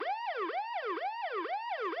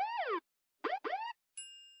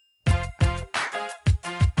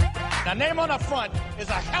The name on the front is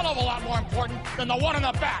a hell of a lot more important than the one on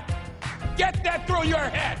the back. Get that through your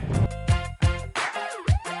head.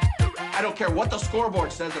 I don't care what the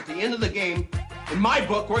scoreboard says at the end of the game. In my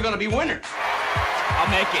book, we're going to be winners.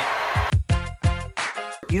 I'll make it.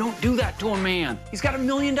 You don't do that to a man. He's got $1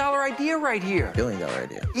 million idea right here. $1 billion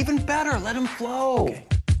idea. Even better, let him flow. Okay.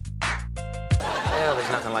 Well,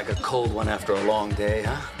 there's nothing like a cold one after a long day,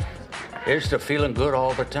 huh? Here's to feeling good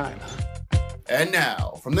all the time. And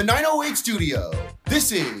now, from the 908 studio,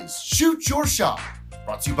 this is Shoot Your Shot,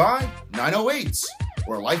 brought to you by 908s,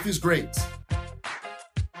 where life is great.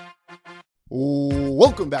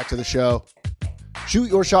 Welcome back to the show. Shoot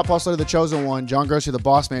Your Shot, Paul Slater, the chosen one. John Grossi, the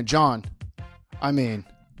boss man. John, I mean,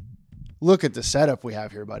 look at the setup we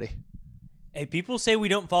have here, buddy. Hey, people say we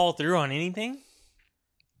don't follow through on anything.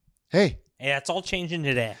 Hey, that's all changing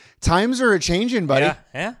today. times are a-changing, buddy.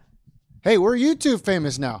 Yeah. Hey, we're YouTube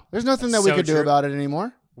famous now. There's nothing that we could do about it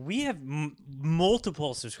anymore. We have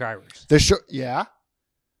multiple subscribers. Yeah.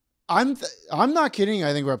 I'm not kidding.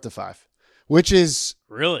 I think we're up to 5, which is...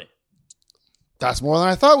 Really? That's more than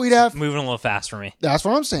I thought we'd have. Moving a little fast for me. That's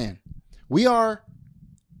what I'm saying. We are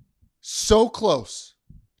so close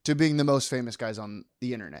to being the most famous guys on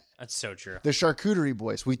the internet. That's so true. The Charcuterie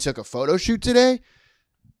Boys. We took a photo shoot today.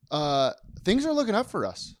 Things are looking up for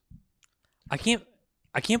us. I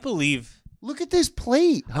can't believe. Look at this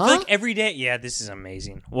plate, huh? I feel like every day. Yeah, this is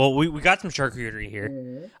amazing. Well, we got some charcuterie here.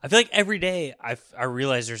 Mm-hmm. I feel like every day I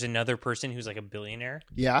realize there's another person who's like a billionaire.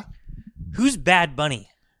 Yeah. Who's Bad Bunny?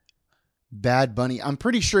 Bad Bunny. I'm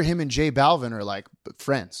pretty sure him and J Balvin are like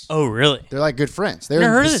friends. Oh, really? They're like good friends. Never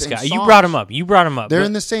heard of this guy. Songs. You brought him up. They're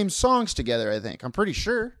in the same songs together, I think. I'm pretty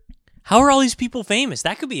sure. How are all these people famous?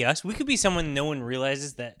 That could be us. We could be someone no one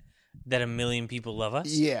realizes that 1 million people love us.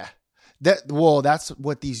 Yeah. That's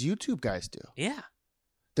what these YouTube guys do. Yeah.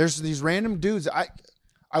 There's these random dudes.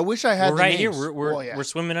 I wish I had. We're right here. We're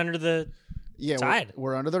swimming under the tide.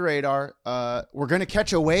 We're under the radar. We're gonna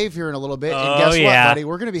catch a wave here in a little bit. And guess what, buddy?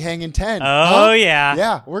 We're gonna be hanging 10. Yeah.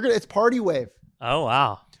 Yeah. It's party wave. Oh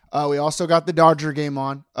wow. We also got the Dodger game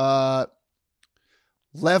on.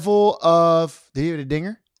 Level of. Did you have a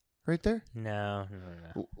dinger? Right there? No.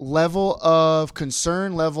 Level of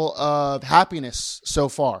concern, level of happiness so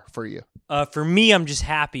far for you? For me, I'm just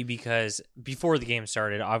happy because before the game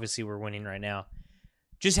started, obviously we're winning right now.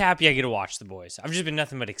 Just happy I get to watch the boys. I've just been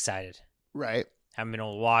nothing but excited. Right. Haven't been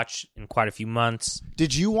able to watch in quite a few months.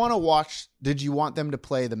 Did you want to watch? Did you want them to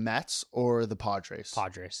play the Mets or the Padres?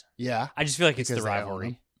 Padres. Yeah. I just feel like it's the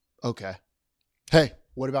rivalry. Okay. Hey,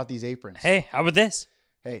 what about these aprons? Hey, how about this?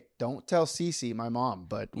 Hey, don't tell Cece, my mom,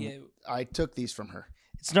 but I took these from her.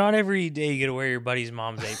 It's not every day you get to wear your buddy's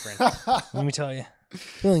mom's apron. Let me tell you.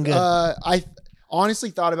 Feeling good. I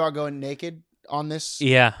honestly thought about going naked on this.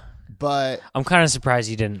 Yeah. But I'm kind of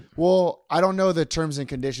surprised you didn't. Well, I don't know the terms and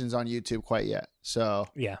conditions on YouTube quite yet. So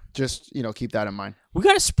yeah, just, keep that in mind. We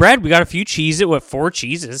got a spread. We got a few cheeses. 4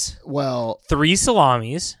 cheeses? Well, 3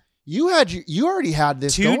 salamis. You already had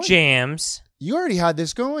this 2 going. jams. You already had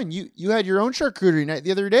this going. You had your own charcuterie night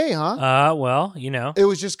the other day, huh? Well, It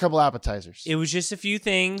was just a couple appetizers. It was just a few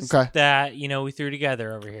things that, we threw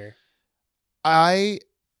together over here. By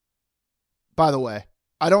the way,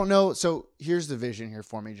 I don't know. So here's the vision here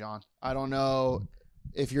for me, John. I don't know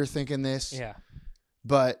if you're thinking this. Yeah.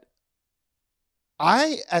 But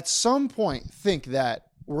I, at some point, think that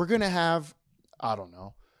we're going to have,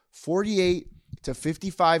 48 to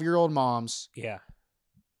 55-year-old moms. Yeah.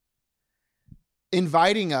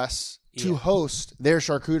 Inviting us to host their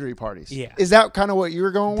charcuterie parties. Yeah. Is that kind of what you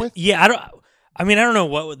were going with? Yeah. I don't know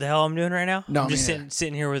what the hell I'm doing right now. No, I'm just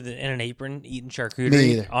sitting here in an apron eating charcuterie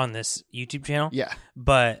Me either. on this YouTube channel. Yeah.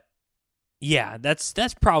 But yeah, that's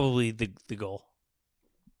probably the goal.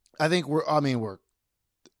 I think look,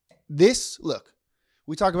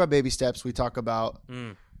 we talk about baby steps. We talk about,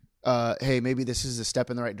 hey, maybe this is a step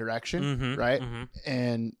in the right direction, right? Mm-hmm.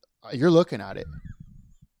 And you're looking at it.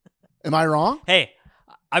 Am I wrong? Hey,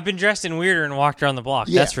 I've been dressed in weirder and walked around the block.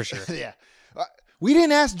 Yeah. That's for sure. Yeah. We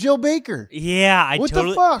didn't ask Jill Baker. Yeah, What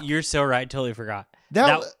the fuck? You're so right. Totally forgot.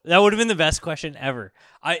 That would have been the best question ever.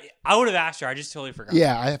 I would have asked her. I just totally forgot.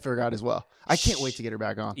 Yeah, I forgot as well. I can't wait to get her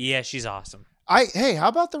back on. Yeah, she's awesome. Hey, how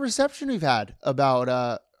about the reception we've had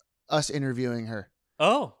about us interviewing her?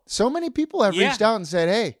 Oh. So many people have reached out and said,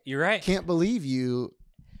 hey. You're right. Can't believe you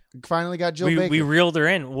finally got Jill Baker. We reeled her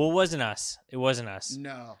in. Well, it wasn't us.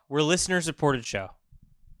 No. We're a listener-supported show.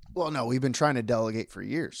 Well, no, we've been trying to delegate for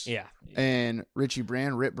years. Yeah. And Rip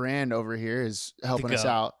Brand over here is helping us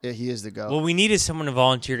out. Yeah, he is the go. Well, we needed someone to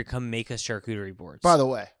volunteer to come make us charcuterie boards. By the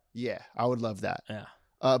way, yeah, I would love that. Yeah.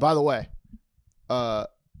 By the way,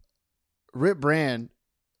 Rip Brand,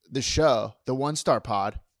 the show, the One Star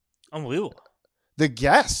Pod, Unbelievable. the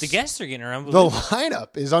guests. The guests are getting her unbelievable. The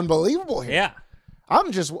lineup is unbelievable here. Yeah.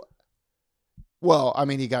 I'm just, well, I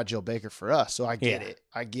mean, he got Jill Baker for us, so I get Yeah. it.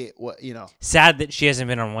 I get what, Sad that she hasn't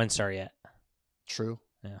been on One Star yet. True.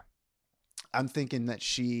 Yeah. I'm thinking that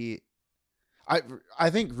I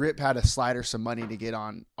think Rip had to slide her some money to get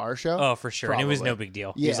on our show. Oh, for sure. And it was Probably. no big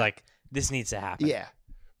deal. Yeah. He's like, this needs to happen. Yeah.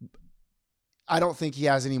 I don't think he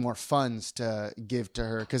has any more funds to give to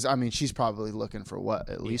her because, I mean, she's probably looking for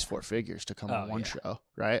at least 4 figures to come on one show,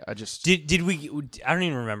 right? Did we? I don't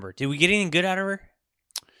even remember. Did we get anything good out of her?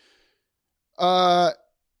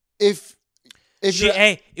 If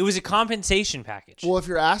it was a compensation package. Well, if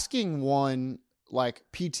you're asking one like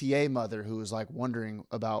PTA mother who is like wondering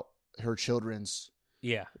about her children's,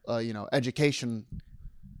 education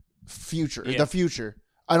future, the future,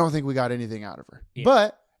 I don't think we got anything out of her. Yeah.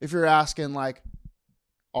 But if you're asking like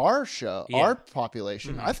our show, our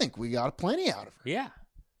population, I think we got plenty out of her. Yeah.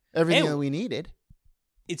 Everything that we needed.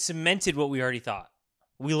 It cemented what we already thought.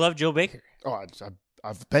 We love Jill Baker. Oh,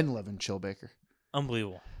 I've been loving Jill Baker.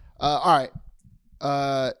 Unbelievable. All right.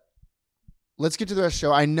 Let's get to the rest of the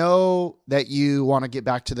show. I know that you want to get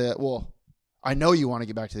back to the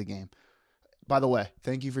game. By the way,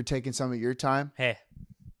 thank you for taking some of your time. Hey.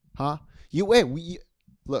 Huh?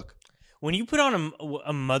 Look. When you put on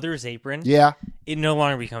a mother's apron, it no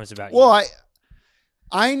longer becomes about you. Well,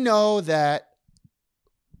 I know that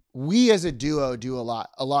we as a duo do a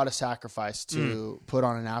lot of sacrifice to put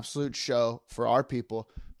on an absolute show for our people.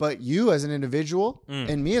 But you as an individual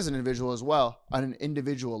and me as an individual as well, on an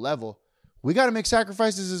individual level, we got to make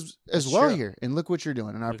sacrifices as well here. And look what you're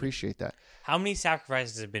doing. And I appreciate that. How many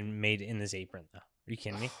sacrifices have been made in this apron, though? Are you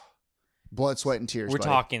kidding me? Blood, sweat, and tears. We're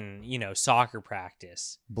talking, soccer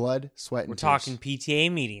practice. Blood, sweat, and We're tears. talking PTA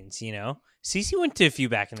meetings, Cece went to a few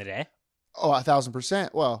back in the day. Oh,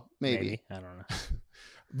 1,000%. Well, maybe. I don't know.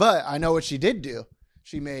 But I know what she did do.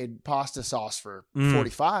 She made pasta sauce for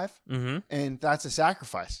 45, and that's a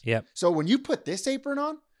sacrifice. Yep. So when you put this apron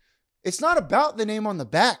on, it's not about the name on the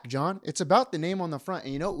back, John. It's about the name on the front.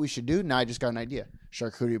 And you know what we should do? Now I just got an idea.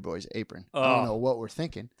 Charcuterie Boys apron. I don't know what we're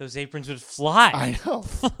thinking. Those aprons would fly. I know.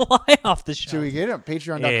 Fly off the shelf. Should we get it on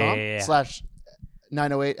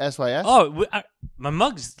patreon.com/908SYS? Oh, my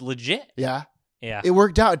mug's legit. Yeah. Yeah. It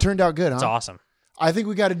worked out. It turned out good, huh? It's awesome. I think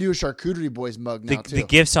we got to do a Charcuterie Boys mug now, too. The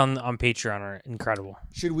gifts on Patreon are incredible.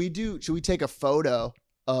 Should we take a photo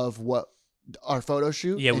of what our photo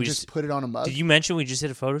shoot and just put it on a mug? Did you mention we just did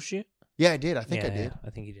a photo shoot? Yeah, I did. I think I did. Yeah,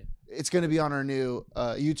 I think you did. It's going to be on our new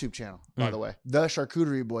YouTube channel, by the way. The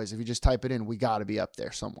Charcuterie Boys. If you just type it in, we got to be up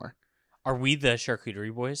there somewhere. Are we the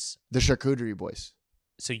Charcuterie Boys? The Charcuterie Boys.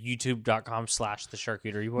 So youtube.com/the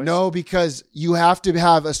Charcuterie Boys? No, because you have to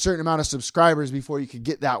have a certain amount of subscribers before you could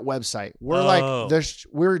get that website. We're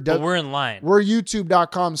we're in line. We're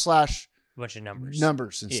youtube.com/ bunch of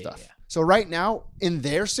numbers and stuff. Yeah. So right now in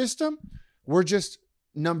their system, we're just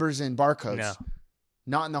numbers and barcodes. No.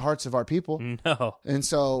 Not in the hearts of our people. No. And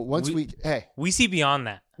so once we see beyond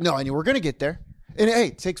that. No, and we're going to get there. And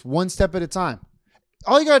it takes one step at a time.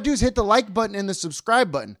 All you got to do is hit the like button and the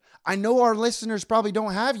subscribe button. I know our listeners probably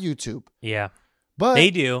don't have YouTube. Yeah. But they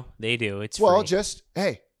do. It's well,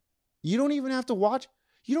 free. You don't even have to watch.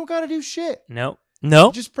 You don't got to do shit. No.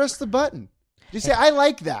 Just press the button. Just say, I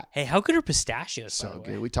like that. Hey, how good are pistachios? So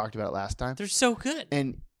good. We talked about it last time. They're so good.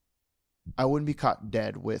 And I wouldn't be caught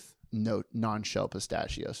dead with no non-shell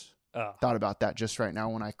pistachios. Thought about that just right now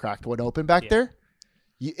when I cracked one open back there.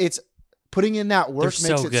 It's putting in that work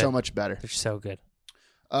makes it so much better. They're so good.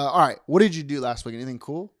 All right. What did you do last week? Anything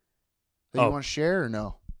cool that you want to share or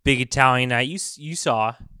no? Big Italian night. You saw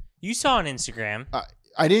on Instagram.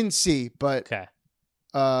 I didn't see, but okay.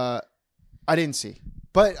 I didn't see,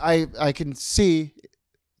 but I can see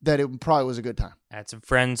that it probably was a good time. Had some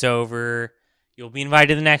friends over. You'll be invited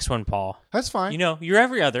to the next one, Paul. That's fine. You're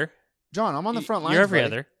every other. John, I'm on the front lines. You're every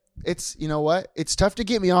other. It's, you know what? It's tough to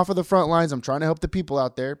get me off of the front lines. I'm trying to help the people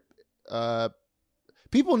out there.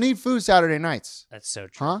 People need food Saturday nights. That's so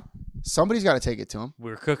true. Huh? Somebody's got to take it to them.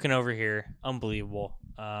 We were cooking over here. Unbelievable.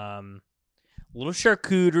 Little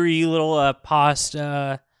charcuterie, little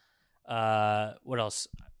pasta. What else?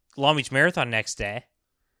 Long Beach Marathon next day.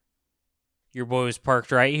 Your boy was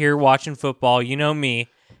parked right here watching football. You know me.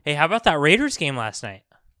 Hey, how about that Raiders game last night?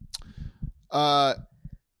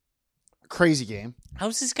 Crazy game.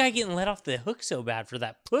 How's this guy getting let off the hook so bad for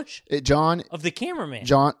that push? John. Of the cameraman.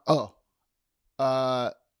 John. Oh.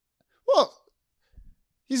 Well,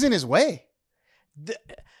 he's in his way.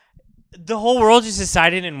 The whole world just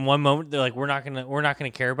decided in one moment they're like, we're not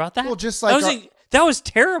gonna care about that. Well, just like that was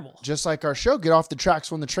terrible. Just like our show, get off the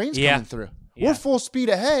tracks when the train's coming through. Yeah. We're full speed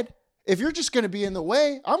ahead. If you're just going to be in the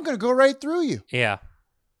way, I'm going to go right through you. Yeah.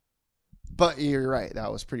 But you're right.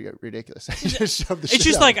 That was pretty ridiculous. He just shoved the It's shit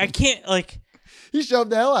just out like of I him. can't like. He shoved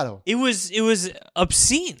the hell out of him. It was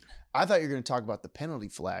obscene. I thought you were going to talk about the penalty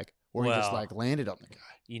flag where he just Well. like landed on the guy.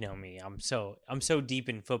 You know me. I'm so deep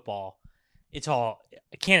in football. It's all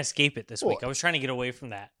I can't escape it this week. Well- I was trying to get away from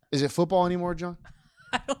that. Is it football anymore, John?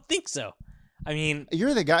 I don't think so. I mean,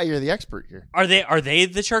 You're the guy. You're the expert here. are they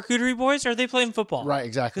the charcuterie boys? Or are they playing football? Right,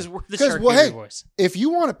 exactly. Because we're the charcuterie well, hey, boys. if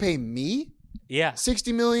you want to pay me Yeah.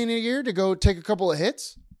 $60 million a year to go take a couple of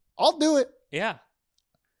hits, I'll do it. Yeah.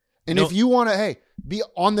 And No- if you want to, be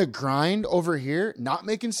on the grind over here, not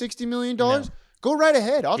making $60 million, No. go right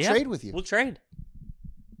ahead. I'll Yeah, trade with you. We'll trade.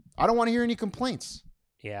 I don't want to hear any complaints.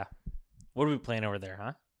 Yeah. What are we playing over there,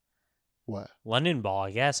 huh? What? London ball,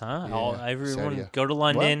 I guess, huh? Yeah, Everyone Saudi. go to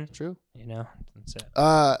London. What? True. You know, that's it.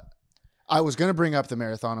 I was going to bring up the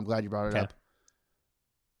marathon. I'm glad you brought it Okay. up.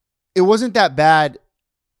 It wasn't that bad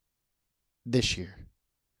this year.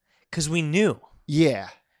 Because we knew. Yeah.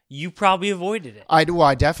 You probably avoided it. I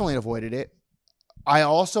definitely avoided it. I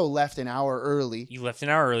also left an hour early. You left an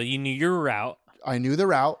hour early. You knew your route. I knew the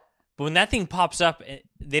route. But when that thing pops up,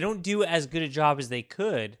 they don't do as good a job as they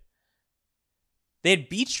could. They had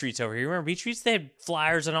beach streets over here. Remember beach streets? They had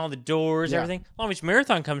flyers on all the doors, Yeah. everything. Long Beach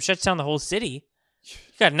Marathon comes, shuts down the whole city. You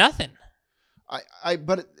got nothing.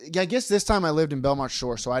 But I guess this time I lived in Belmont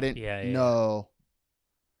Shore, so I didn't Yeah. know.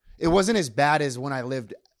 It wasn't as bad as when I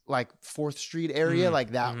lived like 4th Street area,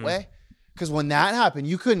 like that way. Because when that happened,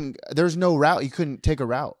 there's no route. You couldn't take a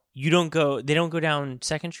route. They don't go down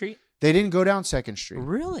 2nd Street? They didn't go down 2nd Street.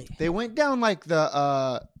 Really? They went down like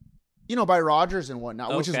the, by Rogers and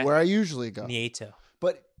whatnot, which is Okay. where I usually go. Nieto.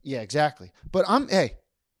 But yeah, exactly. But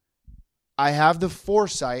I have the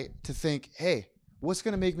foresight to think, hey, what's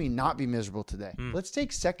going to make me not be miserable today? Let's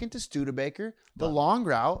take 2nd to Studebaker, the long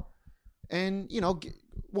route, and,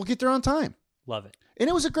 we'll get there on time. Love it. And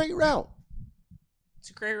it was a great route. It's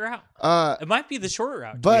a great route. Uh, It might be the shorter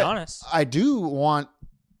route, to but be honest. I do want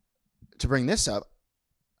to bring this up.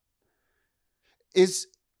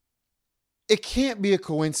 It can't be a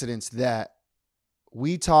coincidence that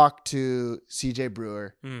we talked to CJ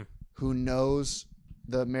Brewer, who knows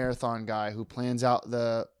the marathon guy, who plans out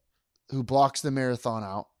who blocks the marathon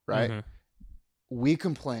out, right? Mhm. We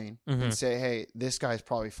complain Mhm. and say, hey, this guy's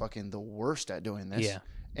probably fucking the worst at doing this. Yeah.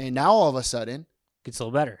 And now all of a sudden, Gets a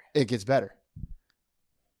little better. it gets better.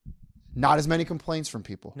 Not as many complaints from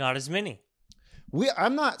people. Not as many.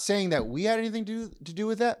 I'm not saying that we had anything to do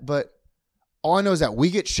with that, but all I know is that we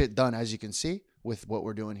get shit done, as you can see, with what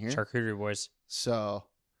we're doing here. Charcuterie boys. So,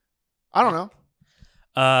 I don't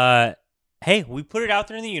know. Hey, we put it out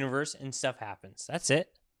there in the universe and stuff happens. That's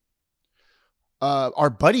it. Our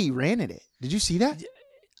buddy ran at it. Did you see that?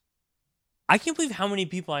 I can't believe how many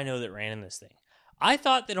people I know that ran in this thing. I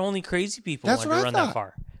thought that only crazy people That's wanted to what I run thought. that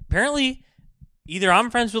far. Apparently, either I'm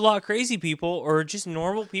friends with a lot of crazy people or just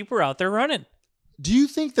normal people are out there running. Do you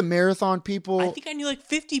think the marathon people... I think I knew like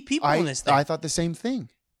 50 people in this thing. I thought the same thing.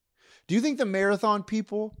 Do you think the marathon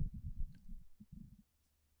people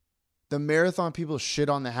shit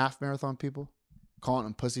on the half marathon people? Calling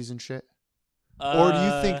them pussies and shit? Or do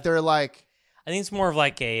you think they're like... I think it's more of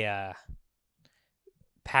like a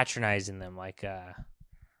patronizing them, like,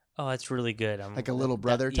 oh, that's really good. Like a little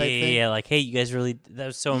brother type yeah, thing? Yeah, like, hey, you guys really, that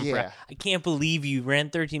was so Yeah. impressive. I can't believe you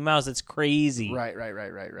ran 13 miles. That's crazy. Right.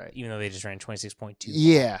 Even though they just ran 26.2.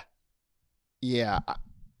 Yeah. Yeah.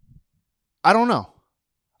 I don't know.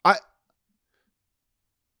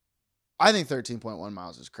 I think 13.1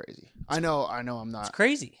 miles is crazy. I know I'm It's not.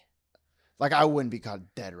 crazy. Like, I wouldn't be caught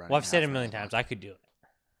dead running. Well, I've said it half a million marathon. times. I could do it.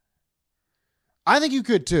 I think you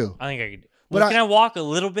could too. I think I could do it. But Well, can I walk a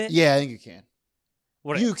little bit? Yeah, I think you can.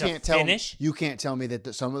 What, You to can't tell finish? me. You can't tell me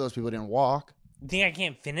that some of those people didn't walk. You think I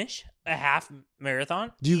can't finish a half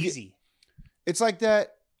marathon? Do you get- Easy. It's like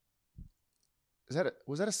that.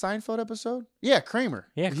 Was that a Seinfeld episode? Yeah, Kramer.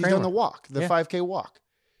 Yeah, He's Kramer. done the walk, the Yeah. 5K walk.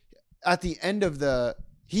 At the end of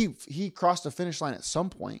he crossed the finish line at some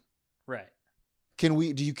point. Right. Can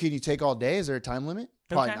you take all day? Is there a time limit?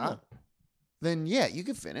 No Probably time not. limit. Then yeah, you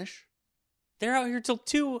can finish. They're out here till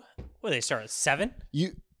 2. What, they start at 7?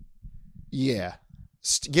 Yeah.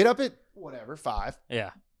 Get up at whatever 5.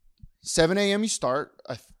 Yeah. 7 a.m. you start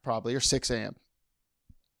probably, or 6 a.m.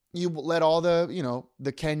 You let all the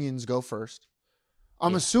Kenyans go first.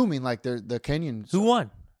 I'm Yeah. assuming like the Kenyans. Who won?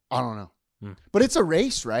 I don't know. But it's a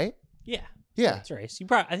race, right? Yeah. Yeah. It's a race.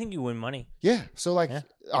 I think you win money. Yeah. So like Yeah.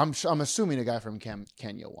 I'm assuming a guy from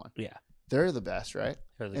Kenya won. Yeah. They're the best, right?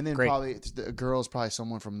 They're And then great. probably the girl's probably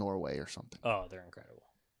someone from Norway or something. Oh, they're incredible.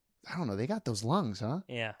 I don't know. They got those lungs, huh?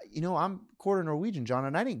 Yeah. You know, I'm quarter Norwegian, John,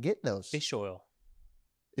 and I didn't get those. Fish oil.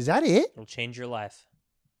 Is that it? It'll change your life.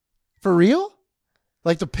 For real?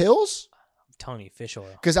 Like the pills? I'm telling you, fish oil.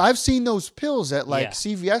 Because I've seen those pills at like Yeah.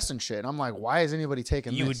 CVS and shit. And I'm like, why is anybody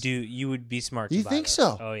taking this? You would be smart to You buy think those.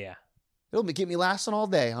 so? Oh, yeah. It'll get me lasting all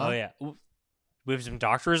day, huh? Oh, yeah. We have some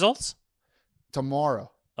doctor results?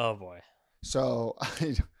 Tomorrow. Oh, boy. So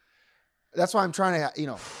that's why I'm trying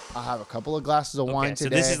to, I'll have a couple of glasses of wine so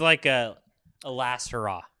today. this is like a last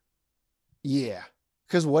hurrah. Yeah.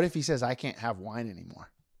 Because what if he says I can't have wine anymore?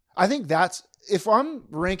 I think that's, if I'm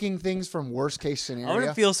ranking things from worst case I scenario.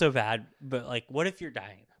 wouldn't feel so bad, but like, what if you're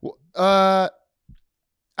dying? I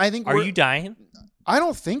think. Are you dying? I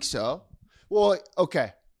don't think so. Well,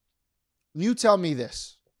 okay. You tell me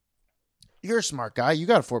this. You're a smart guy. You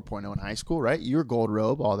got a 4.0 in high school, right? You're gold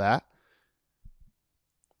robe, all that.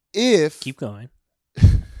 Keep going.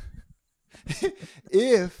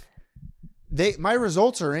 If my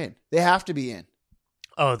results are in, they have to be in.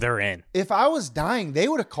 Oh, they're in. If I was dying, they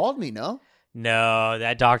would have called me, no? No,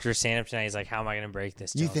 that doctor's standing up tonight. He's like, how am I going to break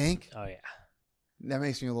this? You Jones?" think? Oh, yeah. That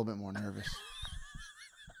makes me a little bit more nervous.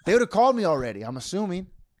 They would have called me already, I'm assuming.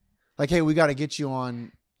 Like, hey, we got to get you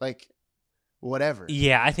on, like, whatever.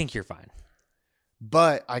 Yeah, I think you're fine.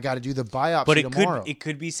 But I got to do the biopsy But tomorrow. it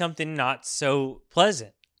could be something not so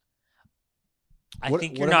pleasant. I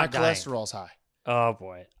think you're not my dying. cholesterol's high? Oh,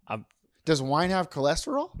 boy. Does wine have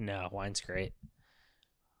cholesterol? No, wine's great.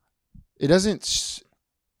 It doesn't.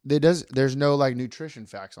 There's no like nutrition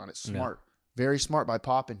facts on it. No. Smart, very smart by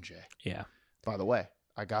Pop and Jay. Yeah. By the way,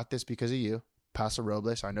 I got this because of you, Paso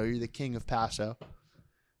Robles. I know you're the king of Paso.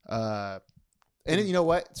 And you know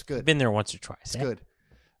what? It's good. Been there once or twice. It's good.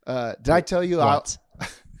 Did I tell you? Once.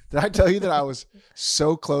 Did I tell you that I was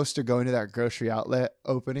so close to going to that grocery outlet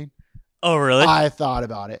opening? Oh, really? I thought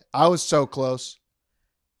about it. I was so close,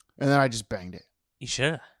 and then I just banged it. You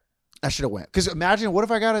should have. I should have went. Because imagine, what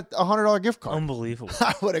if I got a $100 gift card? Unbelievable.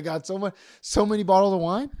 I would have got so many bottles of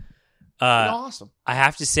wine. Awesome. I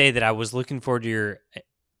have to say that I was looking forward to your,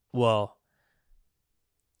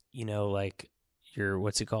 like your,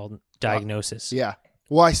 what's it called? Diagnosis. Yeah.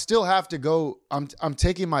 Well, I still have to go. I'm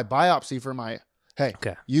taking my biopsy for my,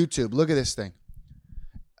 Okay. YouTube. Look at this thing.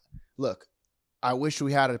 Look, I wish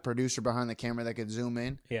we had a producer behind the camera that could zoom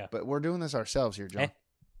in. Yeah. But we're doing this ourselves here, John. Hey.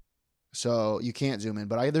 So you can't zoom in.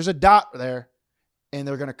 But there's a dot there, and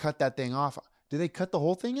they're going to cut that thing off. Do they cut the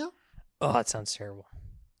whole thing out? Oh, that sounds terrible.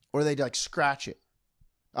 Or they like scratch it?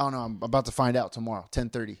 I don't know. I'm about to find out tomorrow,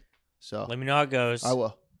 10:30. So Let me know how it goes. I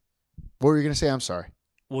will. What were you going to say? I'm sorry.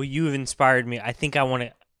 Well, you have inspired me. I think I want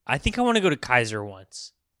to go to Kaiser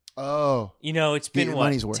once. Oh. It's Get been your what,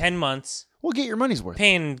 money's worth. 10 months, We'll get your money's worth.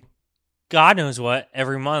 paying God knows what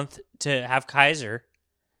every month to have Kaiser.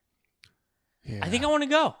 Yeah. I think I want to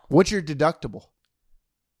go. What's your deductible?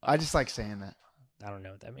 I just like saying that. I don't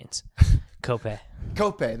know what that means. Copay.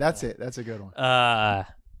 Copay. That's it. That's a good one. Uh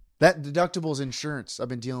That deductible is insurance. I've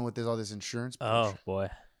been dealing with all this insurance. oh bullshit. boy,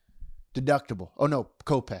 Deductible. Oh no,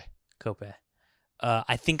 copay. copay.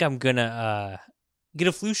 I think I'm gonna get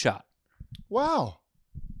a flu shot. Wow.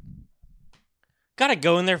 Gotta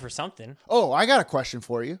go in there for something. Oh, I got a question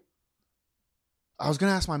for you. I was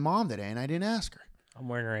gonna ask my mom today, and I didn't ask her. I'm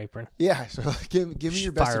wearing her apron. Yeah, so give me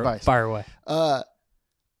your best advice. Fire away.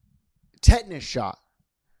 Tetanus shot.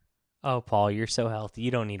 Oh, Paul, you're so healthy.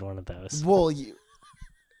 You don't need one of those. Well,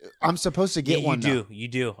 I'm supposed to get Yeah, one. You now. do. You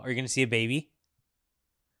do. Are you gonna see a baby?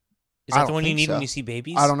 Is I that the don't one you think need so. when you see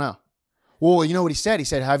babies? I don't know. Well, you know what he said? He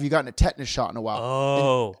said, "Have you gotten a tetanus shot in a while?"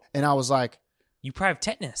 Oh, And I was like, you probably have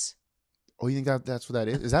tetanus. "Oh, you think that's what that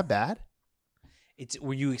is? Is that bad?"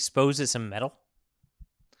 Were you exposed to some metal?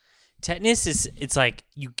 Tetanus it's like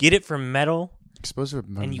you get it from metal Exposed to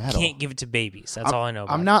and you metal. can't give it to babies. That's all I know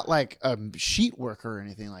about I'm it. not like a sheet worker or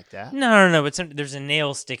anything like that. No. But there's a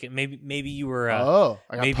nail sticking. Maybe you were. I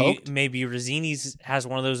got poked. Maybe Rosini's has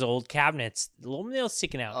one of those old cabinets. The little nail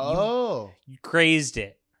sticking out. Oh, You crazed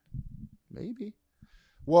it. maybe.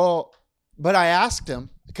 Well, but I asked him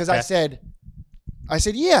because I Okay. said,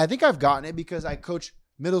 yeah, I think I've gotten it because I coach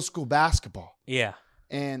middle school basketball Yeah,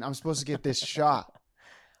 and I'm supposed to get this shot.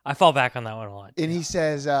 I fall back on that one a lot. And he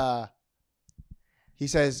says,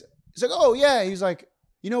 he's like, oh yeah. He's like,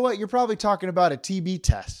 you know what? You're probably talking about a TB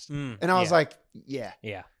test. And I was yeah. like, yeah,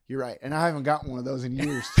 Yeah. you're right. And I haven't gotten one of those in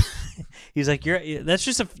years. He's like, that's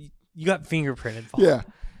just you got fingerprinted. Paul.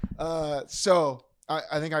 Yeah. So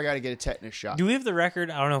I think I got to get a tetanus shot. Do we have the record?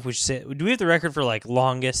 I don't know if we should say it. Do we have the record for like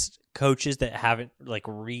longest coaches that haven't like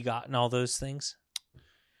re-gotten all those things?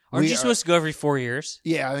 Aren't you supposed to go every 4 years?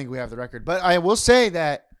 Yeah, I think we have the record. But I will say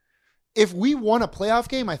that if we won a playoff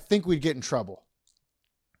game, I think we'd get in trouble.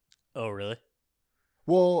 Oh, really?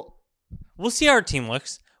 Well, We'll see how our team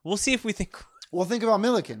looks. We'll see if we think. think about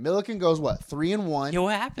Milliken. Milliken goes what 3-1, Yo,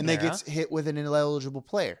 what happened and they there, gets hit with an ineligible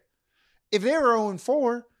player. If they were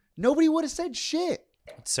 0-4, nobody would have said shit.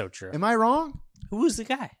 It's so true. Am I wrong? Who was the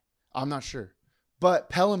guy? I'm not sure, but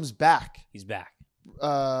Pelham's back. He's back.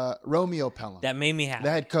 Romeo Pelham, That made me happy. the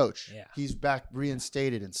head coach. Yeah. He's back,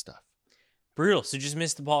 reinstated and stuff. Brutal. So just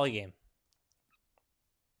missed the Pauly game.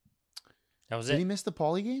 That was Did he it. miss the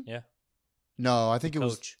Pauly game? Yeah. No, I think it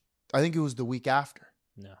was. Coach. I think it was the week after.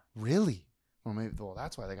 No. Really? Or maybe. Well,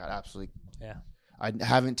 that's why they got absolutely. Yeah. I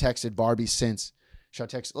haven't texted Barbie since. Should I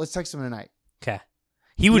text? Let's text him tonight. Okay.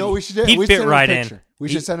 He would. No, we should. He'd we fit send him a right in. picture. We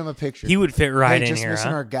should send him a picture. He would fit right hey, in just here.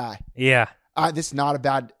 missing Huh? our guy. Yeah. This is not a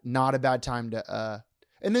bad time to.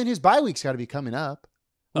 And then his bye week's got to be coming up.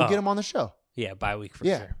 We'll Oh. get him on the show. Yeah. Bye week for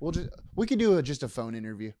Yeah, sure. we can do just a phone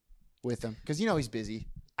interview with him because he's busy.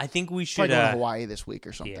 I think we Probably should. going to Hawaii this week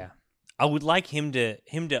or something. Yeah. I would like him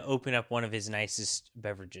to open up one of his nicest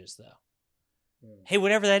beverages though. Hey,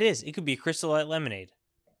 whatever that is, it could be a Crystal Light lemonade,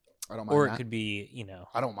 I don't mind or that. it could be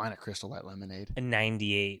I don't mind a Crystal Light lemonade. a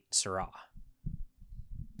 98 Syrah.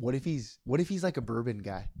 What if he's like a bourbon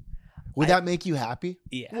guy? Would that make you happy?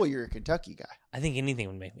 Yeah. Well, you're a Kentucky guy. I think anything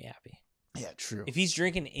would make me happy. Yeah, true. If he's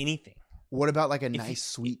drinking anything, What about like a if nice he-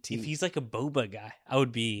 sweet tea? if he's like a boba guy,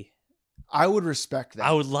 I would respect that.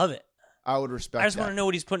 I would love it. I would respect I just that. want to know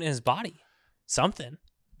what he's putting in his body. Something.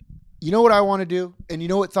 You know what I want to do? And you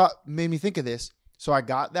know what made me think of this? So I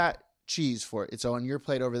got that cheese for it. It's on your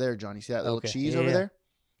plate over there, John. You see that little Okay. cheese Yeah, over yeah. there?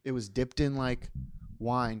 It was dipped in like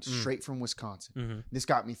wine straight from Wisconsin. Mm-hmm. This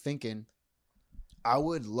got me thinking. I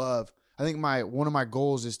think one of my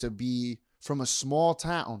goals is to be from a small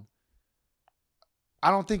town. I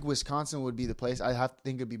don't think Wisconsin would be the place. I have to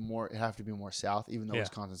think it'd have to be more south, even though Yeah.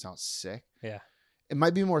 Wisconsin sounds sick. Yeah. It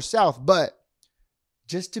might be more south, but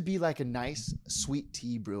just to be like a nice sweet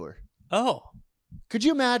tea brewer. Oh, Could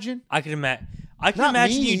you imagine? I can imagine. Not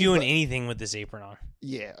imagine me, you doing but- anything with this apron on.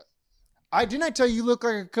 Yeah. Didn't I tell you look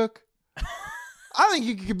like a cook? I think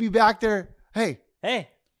you could be back there. Hey, Hey,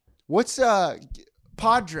 what's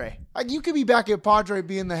Padre? You could be back at Padre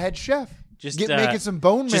being the head chef. just Making some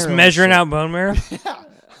bone marrow. just and measuring shit. out bone marrow. Yeah.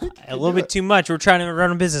 A little bit too much. We're trying to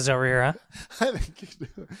run a business over here, huh? I think you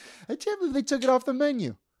could do it. I can't believe they took it off the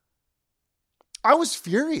menu. I was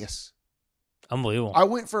furious. Unbelievable. I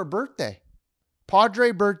went for a birthday.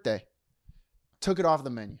 Padre birthday. Took it off the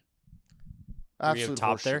menu. Were you up Absolute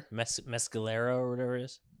top horseshit. there, Mescalero or whatever it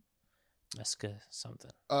is. Mesca something.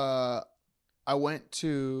 I went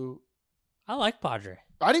to. I like Padre.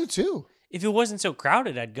 I do too. If it wasn't so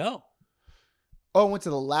crowded, I'd go. Oh, I went to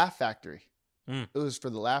the Laugh Factory. Mm. It was for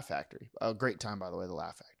the Laugh Factory. A great time, by the way. The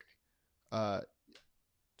Laugh Factory.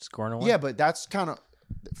 Scoring a one. Yeah, but that's kind of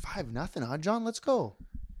 5-0, huh, John? Let's go.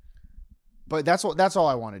 But that's all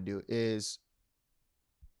I want to do is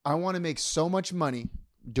I want to make so much money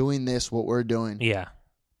doing this, what we're doing, Yeah.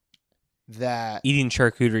 that Eating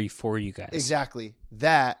charcuterie for you guys. exactly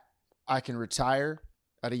that I can retire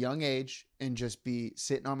at a young age and just be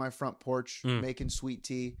sitting on my front porch making sweet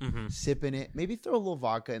tea, Mm-hmm. sipping it, maybe throw a little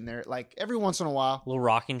vodka in there, like every once in a while. Little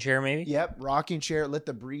rocking chair, maybe. Yep, rocking chair, let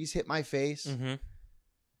the breeze hit my face. Mm-hmm.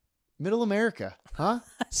 Middle America, huh?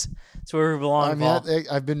 That's where we belong. I mean, Paul.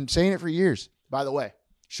 I've been saying it for years. By the way,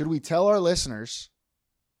 should we tell our listeners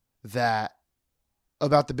that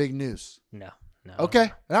about the big news? No.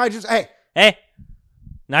 Okay. And I just, Hey,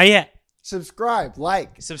 not yet. subscribe,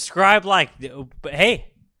 like. Subscribe, like. But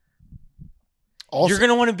hey, Also, you're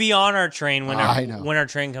gonna want to be on our train I know. when our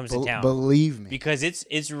train comes to town, believe me. because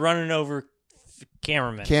it's running over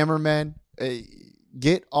cameramen. Cameramen,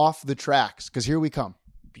 get off the tracks because here we come.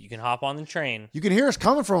 You can hop on the train. You can hear us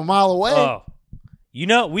coming from a mile away. Oh,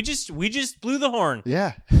 we just blew the horn.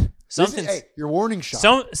 Yeah. Something's Hey, your warning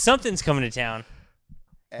shot. something's coming to town.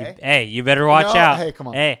 Hey, Hey, you better watch No, out. hey, come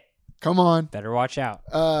on. Hey, come on. better watch out.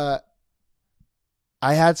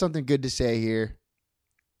 I had something good to say here.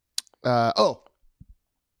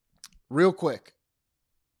 Real quick.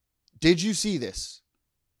 Did you see this?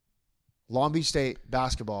 Long Beach State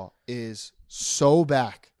basketball is so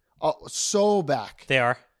back. Oh, so back. They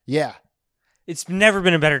are. Yeah. It's never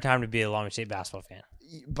been a better time to be a Long Beach State basketball fan.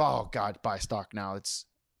 Oh God, buy stock now.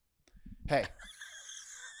 Hey,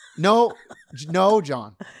 no,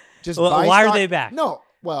 John. Just Well, buy why are stock. they back? No,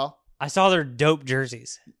 well, I saw their dope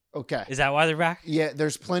jerseys. okay. Is that why they're back? Yeah,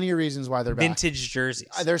 there's plenty of reasons why they're back. Vintage jerseys.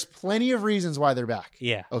 There's plenty of reasons why they're back.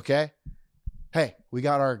 Yeah. Okay. Hey, we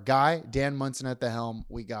got our guy Dan Munson at the helm.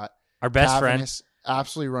 We got Our best friend. Tavinis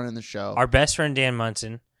absolutely running the show. Our best friend Dan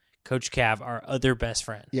Munson, Coach Cav, our other best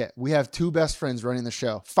friend. Yeah, we have two best friends running the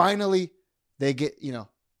show. Finally, they get,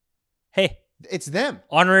 Hey, It's them.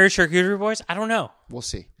 honorary charcuterie boys? I don't know. We'll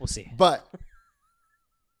see. We'll see. But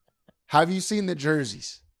have you seen the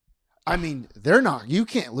jerseys? I mean, they're not. You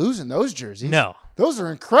can't lose in those jerseys. No. Those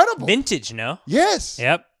are incredible. Vintage, no? Yes.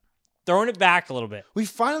 Yep. Throwing it back a little bit. We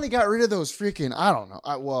finally got rid of those freaking, I don't know.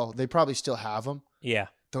 Well, they probably still have them. Yeah.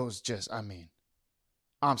 Those just, I mean,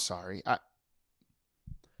 I'm sorry.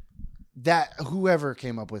 That whoever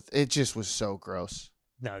came up with it just was so gross.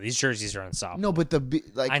 No, these jerseys are unstoppable. No, but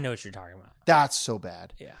I know what you're talking about. that's so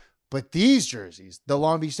bad. Yeah. But these jerseys, the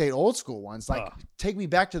Long Beach State old school ones, like Ugh. take me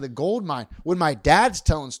back to the gold mine when my dad's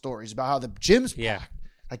telling stories about how the gym's Yeah. packed.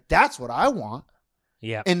 Like that's what I want.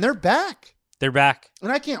 Yeah. And they're back. They're back.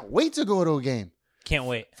 And I can't wait to go to a game. Can't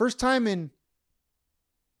wait. First time in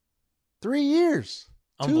 3 years.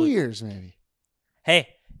 2 Unbelievable. years maybe. Hey,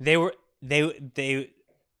 they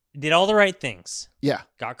did all the right things. Yeah.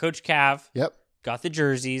 Got Coach Cav, Yep. got the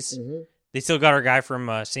jerseys. Mm-hmm. They still got our guy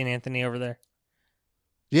from St. Anthony over there.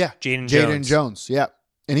 Yeah. Jaden Jaden Jones. Jones. Yep.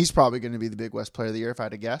 And he's probably going to be the Big West Player of the Year if I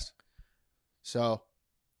had to guess. So,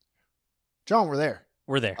 John, we're there.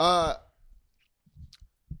 We're there.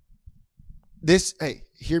 Hey,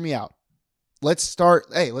 hear me out. Let's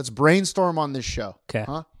brainstorm on this show. Okay.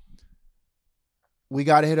 Huh? We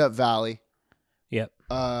got to hit up Valley. Yep.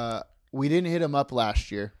 We didn't hit him up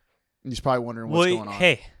last year. He's probably wondering what's going on.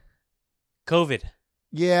 Hey, COVID.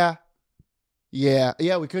 Yeah.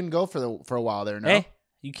 We couldn't go for a while there. No. Hey,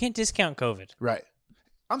 you can't discount COVID. Right.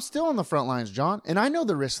 I'm still on the front lines, John, and I know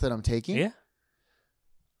the risks that I'm taking. Yeah.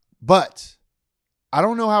 But I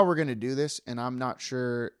don't know how we're going to do this, and I'm not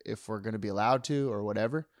sure if we're going to be allowed to or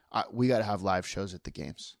whatever. We got to have live shows at the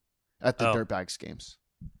games, at the Dirtbags games.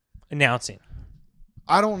 Announcing.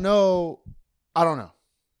 I don't know.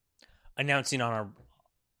 Announcing on our,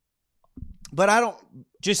 But I don't.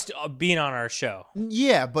 just being on our show,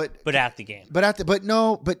 Yeah, but at the game. but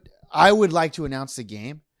I would like to announce the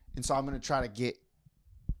game, and so I'm going to try to get,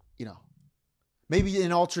 maybe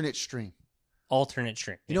an alternate stream. Alternate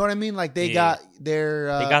stream. You know what I mean? Like they Yeah. got their.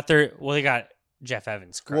 They got Jeff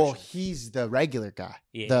Evans. Well, crushing. he's the regular guy,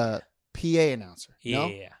 Yeah. the PA announcer. yeah, No?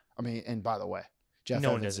 yeah. I mean, and by the way, Jeff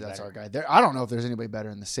No one Evans, does it that's better. our guy. I don't know if there's anybody better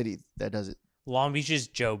in the city that does it. Long Beach's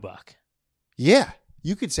Joe Buck. Yeah,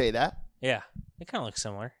 you could say that. Yeah, they kind of look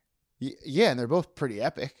similar. Yeah, and they're both pretty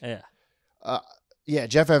epic. Yeah. Yeah,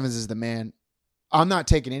 Jeff Evans is the man. I'm not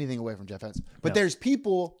taking anything away from Jeff Evans, but No. there's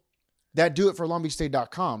people that do it for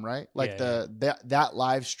LongBeachState.com, right? Like Yeah, that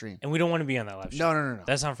live stream. And we don't want to be on that live show. No.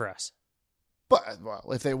 That's not for us. But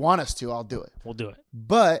if they want us to, I'll do it. We'll do it.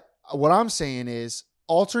 But what I'm saying is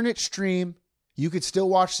alternate stream. You could still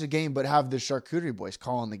watch the game, but have the Charcuterie Boys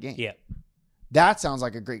calling the game. Yeah. That sounds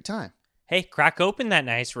like a great time. Hey, crack open that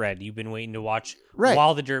nice red you've been waiting to watch Right.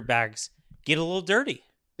 while the Dirtbags get a little dirty.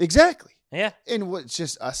 Exactly. Yeah. And it's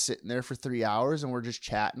just us sitting there for 3 hours and we're just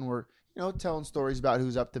chatting. We're, telling stories about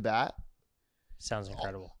who's up to bat. Sounds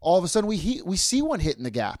incredible. All of a sudden we see one hitting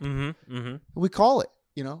the gap. Mm-hmm. Mm-hmm. We call it,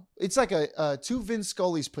 It's like a two Vin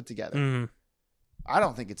Scully's put together. Mm-hmm. I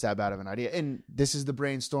don't think it's that bad of an idea. And this is the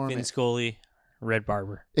brainstorm. Vin Scully, Red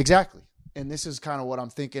Barber. Exactly. And this is kind of what I'm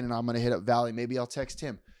thinking. And I'm going to hit up Valley. Maybe I'll text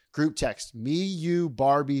him. Group text. Me, you,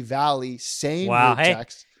 Barbie, Valley. Same Wow. group Hey,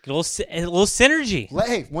 text. a little synergy.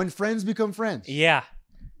 Hey, when friends become friends. Yeah.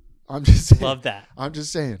 I'm just saying. Love that. I'm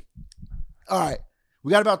just saying. All right.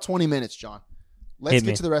 We got about 20 minutes, John. Let's Hit get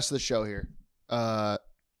me. to the rest of the show here.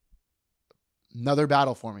 Another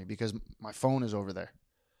battle for me because my phone is over there.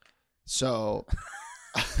 So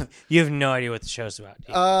You have no idea what the show's about.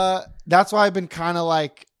 Dude. that's why I've been kind of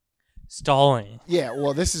like, Stalling. yeah,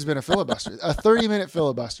 well, this has been a filibuster, a 30-minute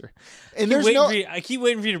filibuster. And I keep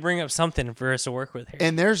waiting for you to bring up something for us to work with here.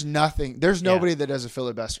 and there's nobody that does a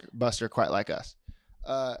filibuster quite like us.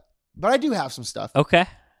 But I do have some stuff. Okay.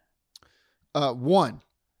 One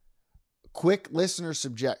quick listener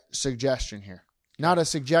suggestion here. Not a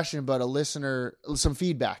suggestion, but some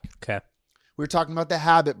feedback. Okay. We were talking about the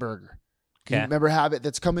Habit Burger. You Okay. remember Habit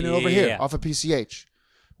that's coming in over here Yeah. off of PCH,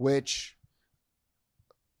 which,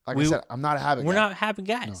 like I We- said, I'm not a Habit We're guy. not happy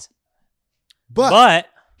guys. But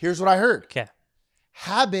here's what I heard. Okay.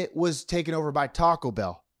 Habit was taken over by Taco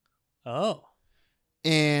Bell. Oh.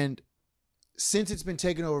 And since it's been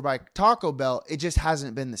taken over by Taco Bell, it just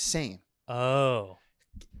hasn't been the same. Oh.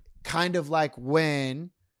 Kind of like when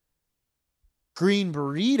Green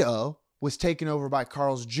Burrito was taken over by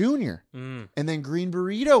Carl's Jr. Mm. And then Green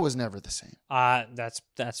Burrito was never the same. That's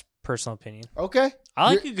personal opinion. Okay.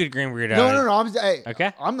 I like a good green burrito. No.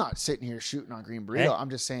 Okay. I'm not sitting here shooting on Green Burrito. Hey.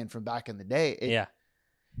 I'm just saying from back in the day. Yeah.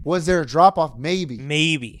 Was there a drop off? Maybe.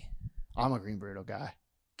 Maybe. I'm a Green Burrito guy.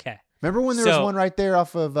 Okay. Remember when there was one right there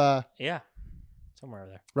off of Yeah. Somewhere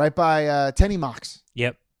over there. right by Tenny Mox.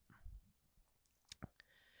 Yep.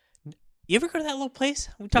 You ever go to that little place?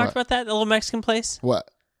 We talked What? about that little Mexican place What?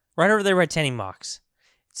 right over there by Tenny Mox.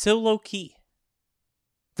 It's so low key.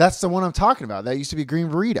 That's the one I'm talking about. That used to be Green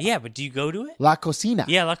Burrito. Yeah, but do you go to it? La Cocina.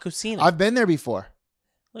 Yeah, La Cocina. I've been there before.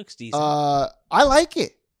 Looks decent. I like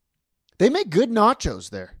it. They make good nachos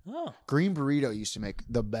there. Oh. Green Burrito used to make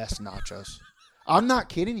the best nachos. I'm not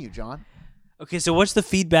kidding you, John. Okay, so what's the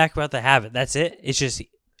feedback about the habit? That's it? It's just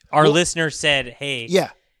our listener said, hey,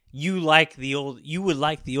 Yeah. you would like the old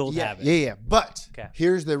habit. Yeah. But Okay.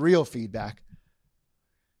 here's the real feedback.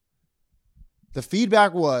 The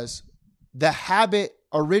feedback was the habit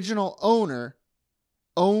original owner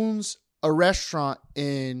owns a restaurant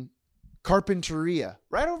in Carpinteria,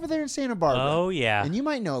 right over there in Santa Barbara. Oh, yeah. And you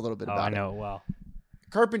might know a little bit Oh, about I it. know it well.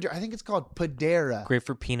 Carpenter, I think it's called Padera. Great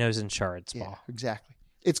for Pinots and Shards. Yeah, Ball. exactly.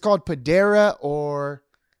 It's called Padera or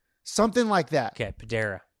something like that. Okay,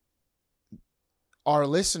 Padera. Our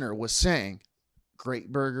listener was saying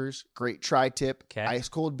great burgers, great tri-tip, Okay. ice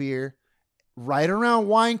cold beer, right around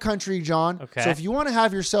wine country, John. Okay. So if you want to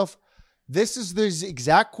have yourself, this is the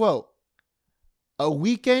exact quote, a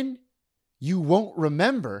weekend you won't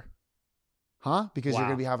remember, because you're Wow.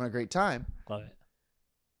 going to be having a great time. Love it.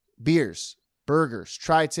 Beers, burgers,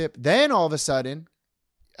 tri-tip. Then all of a sudden,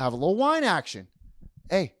 have a little wine action.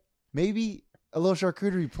 Hey, maybe a little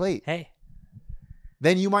charcuterie plate. Hey,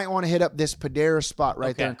 Then you might want to hit up this Padera spot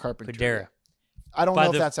right there in Carpinteria. Padera. I don't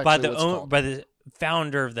know if that's actually what it's called. By the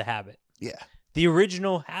founder of the habit. Yeah. The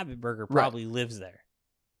original Habit Burger Right. probably lives there.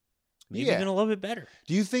 Maybe Yeah. even a little bit better.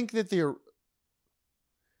 Do you think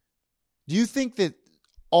that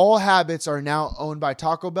all Habits are now owned by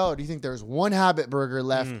Taco Bell, or do you think there's one Habit Burger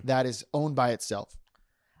left that is owned by itself?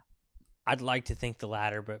 I'd like to think the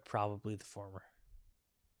latter, but probably the former.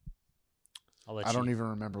 I'll let I you. don't even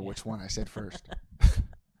remember which one I said first.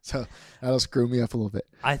 So that'll screw me up a little bit.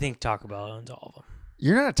 I think Taco Bell owns all of them.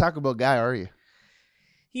 You're not a Taco Bell guy, are you?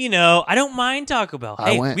 You know, I don't mind Taco Bell.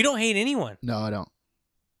 I Hey, went. we don't hate anyone. No, I don't.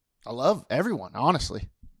 I love everyone, honestly.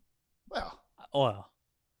 Well,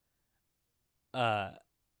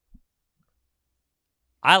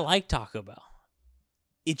 I like Taco Bell.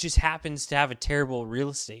 It just happens to have a terrible real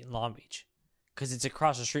estate in Long Beach because it's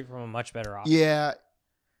across the street from a much better option. yeah.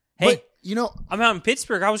 Hey, But, you know, I'm out in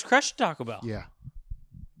Pittsburgh. I was crushing Taco Bell. yeah.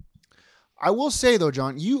 I will say though,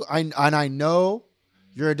 John, I know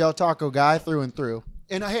you're a Del Taco guy through and through.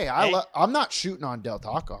 And hey, I'm not shooting on Del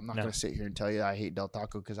Taco. I'm not No. going to sit here and tell you I hate Del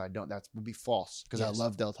Taco because I don't. That would be false because I Yes.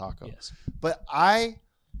 love Del Taco. Yes. But I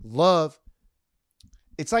love.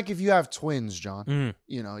 It's like if you have twins, John. Mm.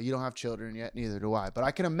 You know, you don't have children yet. Neither do I. But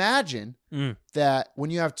I can imagine Mm. that when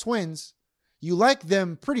you have twins, you like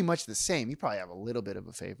them pretty much the same. You probably have a little bit of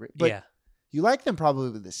a favorite, but Yeah. you like them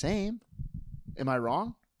probably the same. Am I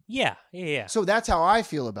wrong? Yeah. So that's how I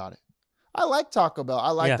feel about it. I like Taco Bell.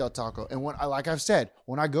 I like Yeah. Del Taco. And like I've said,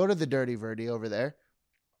 when I go to the Dirty Verde over there,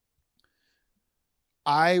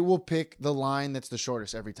 I will pick the line that's the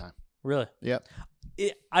shortest every time. Really? Yep.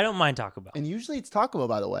 I don't mind Taco Bell. And usually it's Taco Bell,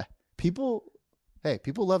 by the way. People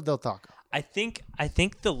love Del Taco. I think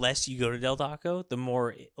the less you go to Del Taco, the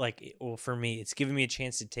more for me, it's giving me a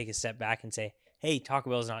chance to take a step back and say, hey, Taco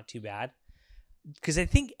Bell is not too bad. Because I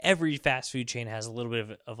think every fast food chain has a little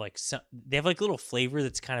bit of like they have like little flavor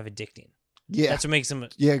that's kind of addicting. Yeah. That's what makes them.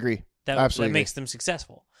 Yeah, I agree. That Absolutely makes them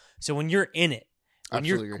successful. So when you're in it,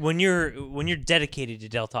 Absolutely agree. when you're dedicated to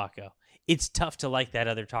Del Taco, it's tough to like that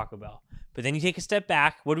other Taco Bell. But then you take a step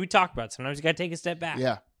back. What do we talk about? Sometimes you got to take a step back.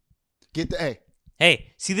 Yeah.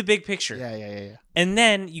 Hey, see the big picture. Yeah. And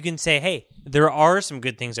then you can say, hey, there are some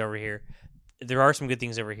good things over here.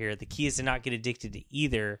 The key is to not get addicted to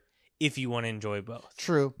either if you want to enjoy both.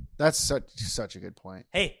 True. That's such a good point.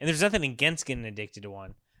 Hey, and there's nothing against getting addicted to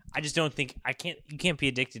one. I just don't think you can't be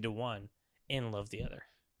addicted to one and love the other.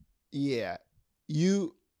 Yeah.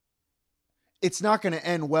 It's not going to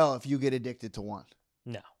end well if you get addicted to one.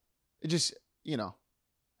 No. It just,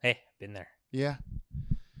 Hey, been there. yeah.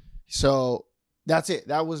 So that's it.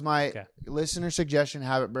 That was my Okay. listener suggestion,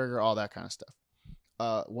 Habit Burger, all that kind of stuff.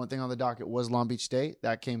 One thing on the docket was Long Beach State.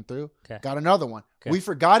 That came through. Okay. Got another one. Okay. We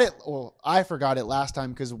forgot it. Well, I forgot it last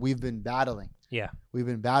time because we've been battling. Yeah. We've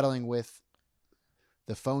been battling with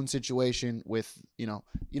the phone situation with,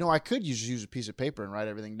 I could just use a piece of paper and write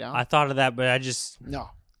everything down. I thought of that, but I just No.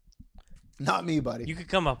 Not me, buddy. you could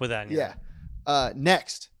come up with that. In your Yeah. head.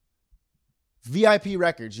 Next. VIP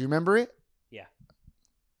Records. You remember it? Yeah.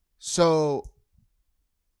 So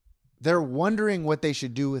they're wondering what they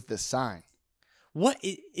should do with the sign. What?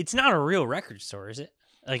 It's not a real record store, is it?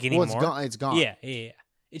 Like anymore? Well, it's gone. Yeah.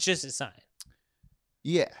 It's just a sign.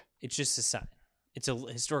 Yeah. It's just a sign. It's a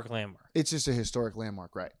historic landmark. It's just a historic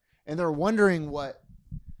landmark, right? And they're wondering what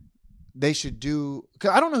they should do.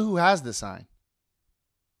 'Cause I don't know who has the sign.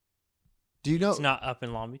 Do you know? It's not up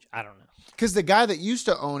in Long Beach. I don't know. Because the guy that used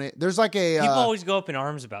to own it, there's like a People always go up in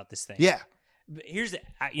arms about this thing. yeah. But here's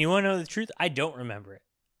you want to know the truth? I don't remember it.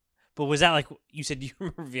 But was that like you said? Do you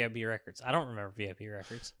remember VIP Records? I don't remember VIP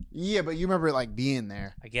Records. Yeah, but you remember it like being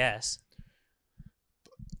there. I guess.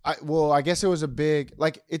 I guess it was a big,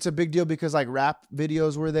 like, it's a big deal because like rap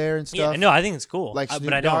videos were there and stuff. Yeah, no, I think it's cool. Like Snoop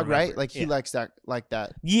but I don't Dogg, remember right? it. Like he Yeah. likes that, like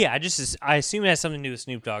that. Yeah, I assume it has something to do with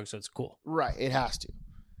Snoop Dogg, so it's cool. Right, it has to.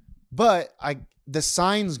 But the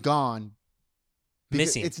sign's gone. because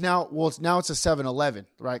Missing. It's now it's a 7-Eleven,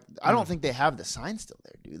 right? I don't think they have the sign still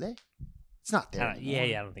there, do they? It's not there. anymore.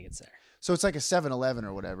 Yeah, I don't think it's there. So it's like a 7-Eleven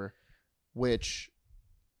or whatever, which,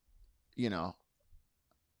 you know,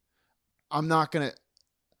 I'm not gonna.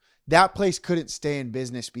 That place couldn't stay in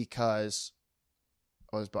business because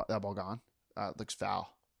is that ball gone? It looks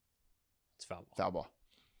foul. It's foul ball. Foul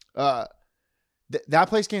ball. That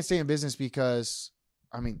place can't stay in business because,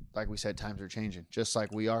 I mean, like we said, times are changing, just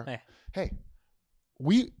like we are. Hey,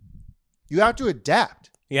 you have to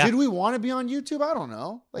adapt. Yeah. Did we want to be on YouTube? I don't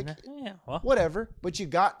know. Like, Yeah, well, whatever. But you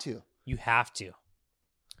got to. you have to.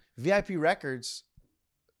 VIP Records,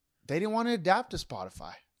 they didn't want to adapt to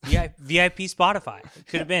Spotify. VIP Spotify.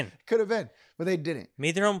 Could have been. Could have been, but they didn't.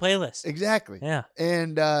 Made their own playlist. Exactly. Yeah.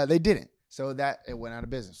 And they didn't. So it went out of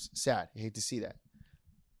business. Sad. You hate to see that.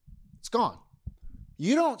 It's gone.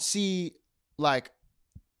 You don't see like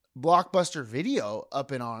Blockbuster Video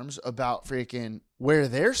up in arms about freaking where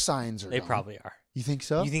their signs are. They going. probably are. You think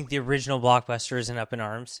so? You think the original Blockbuster isn't up in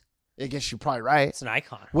arms? I guess you're probably right. It's an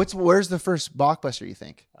icon. Where's the first Blockbuster, you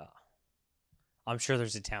think? I'm sure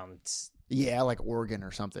there's a town that's Yeah, like Oregon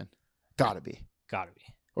or something. Gotta be. gotta be.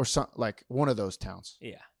 Or some like one of those towns.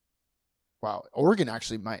 Yeah. Wow. Oregon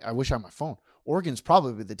actually might. I wish I had my phone. Oregon's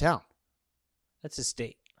probably the town. That's a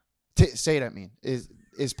state. State, I mean,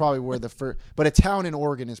 is probably where the first. But a town in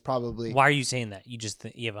Oregon is probably. Why are you saying that? You just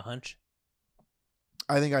you have a hunch?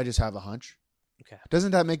 I think I just have a hunch. Okay.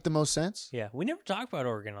 Doesn't that make the most sense? Yeah. We never talk about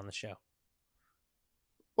Oregon on the show.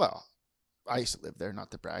 Well, I used to live there, not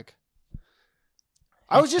to brag.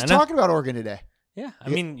 I was just I know. talking about Oregon today Yeah. I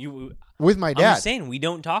Yeah. mean, you. with my I'm dad. just saying we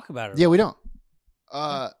don't talk about it. Yeah, we don't.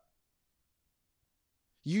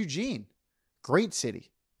 Eugene, great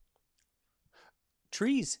city.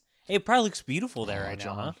 Trees. Hey, it probably looks beautiful there Oh, right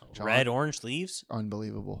John, now, huh? John. Red, orange leaves.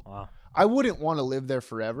 Unbelievable. Wow. I wouldn't want to live there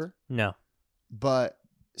forever, No. but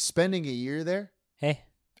spending a year there. Hey,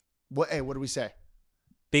 What do we say?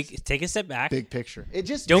 take a step back. Big picture. It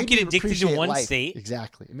just Don't made get me addicted to appreciate one life. state.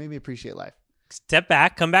 Exactly. It made me appreciate life. Step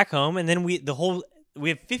back, come back home, and then we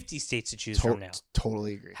have 50 states to choose from now.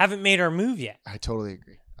 Totally agree. Haven't made our move yet. I totally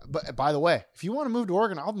agree. But by the way, if you want to move to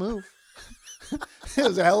Oregon, I'll move. It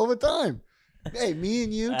was a hell of a time. Hey, me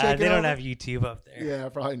and you. Take They it don't over. have YouTube up there. Yeah,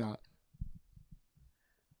 probably not.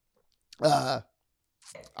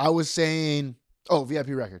 I was saying, VIP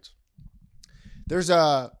Records. There's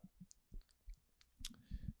a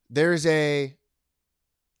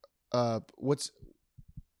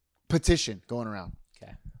petition going around.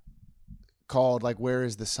 Okay. Called like "Where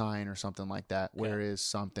is the sign?" or something like that. Where is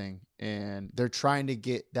something? And they're trying to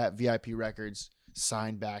get that VIP Records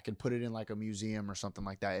sign back and put it in like a museum or something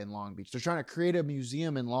like that in Long Beach. They're trying to create a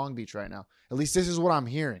museum in Long Beach right now. At least this is what I'm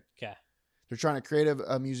hearing. Okay. They're trying to create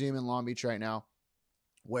a museum in Long Beach right now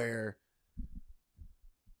where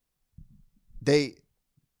they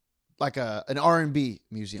like an R&B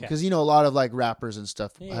museum, because a lot of like rappers and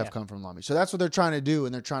stuff have come from Long Beach. So that's what they're trying to do,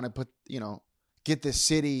 and they're trying to put get this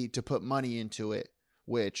city to put money into it,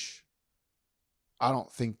 which I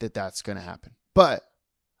don't think that's going to happen. But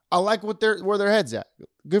I like where their heads at.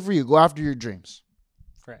 Good for you. Go after your dreams.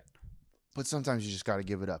 Right. But sometimes you just got to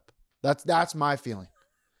give it up. That's my feeling.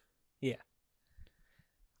 Yeah.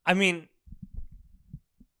 I mean,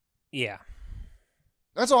 yeah.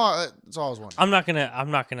 That's all I was wondering. I'm not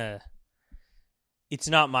gonna. It's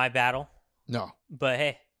not my battle, No. but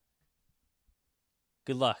hey,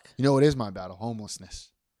 good luck. You know what is my battle?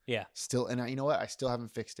 Homelessness. Yeah. Still, and you know what? I still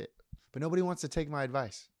haven't fixed it. But nobody wants to take my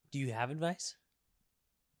advice. Do you have advice?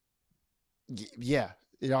 Yeah.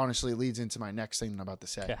 It honestly leads into my next thing I'm about to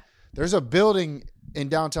say. Okay. There's a building in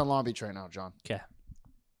downtown Long Beach right now, John. Okay.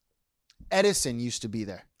 Edison used to be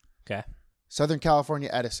there. Okay. Southern California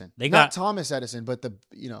Edison. They Not got- Thomas Edison, but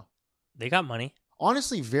They got money.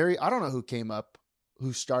 honestly, I don't know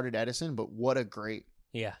who started Edison, but what a great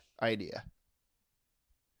Yeah. idea.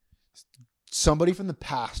 Somebody from the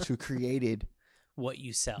past who created What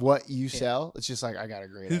you sell. what you sell. It's just like, I got a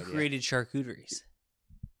great Who idea. created charcuteries?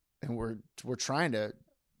 and we're trying to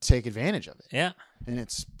take advantage of it. Yeah. And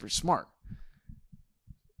it's pretty smart.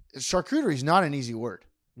 Charcuterie is not an easy word,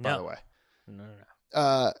 by the way.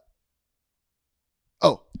 No.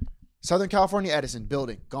 Southern California Edison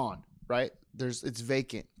building gone, right? It's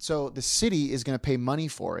vacant. So the city is going to pay money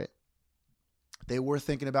for it. They were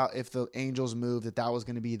thinking about if the Angels moved that was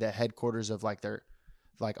going to be the headquarters of like their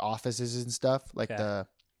like offices and stuff. Like the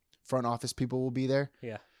front office people will be there.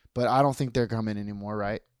 Yeah. But I don't think they're coming anymore,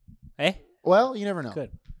 right? Hey. Well, you never know.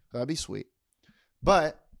 Good. That'd be sweet.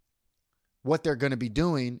 But what they're going to be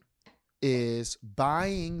doing is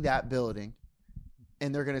buying that building,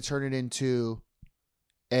 and they're going to turn it into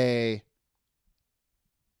a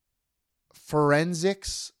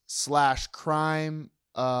forensics / crime,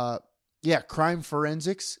 crime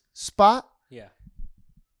forensics spot Yeah.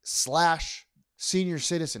 / senior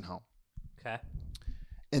citizen home. Okay.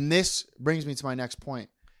 And this brings me to my next point.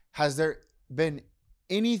 Has there been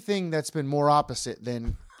anything that's been more opposite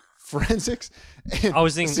than forensics and I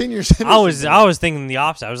was thinking senior citizen? I was thinking the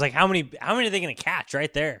opposite. I was like, how many are they going to catch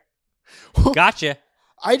right there? Gotcha.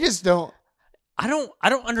 I just don't. I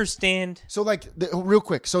don't understand. So like real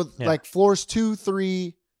quick. So like floors 2,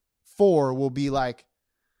 3, 4 will be like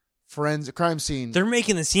forensic crime scene. They're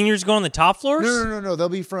making the seniors go on the top floors? No. They'll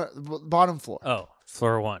be bottom floor. Oh,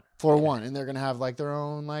 floor 1. Floor 1, and they're gonna have like their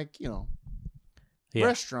own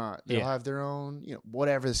restaurant. They'll have their own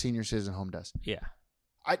whatever the senior citizen home does. Yeah.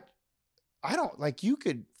 I don't like. You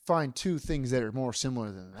could find 2 things that are more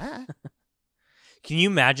similar than that. Can you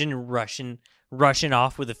imagine rushing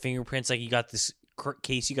off with the fingerprints like you got this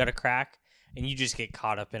case you got to crack, and you just get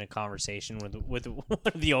caught up in a conversation with one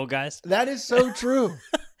of the old guys? That is so true.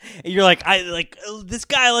 And you're like, this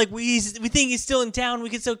guy, like we think he's still in town. We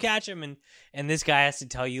can still catch him, and this guy has to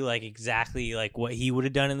tell you like exactly like what he would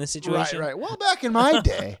have done in this situation. Right. Well, back in my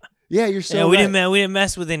day, you're so. Yeah, we right. didn't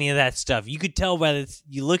mess with any of that stuff. You could tell by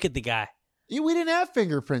you look at the guy. We didn't have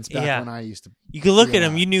fingerprints back when I used to. You could look at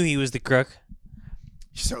him. You knew he was the crook.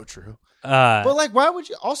 So true. But like, why would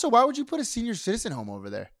you put a senior citizen home over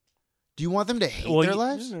there? Do you want them to hate their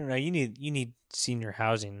lives? No. You need senior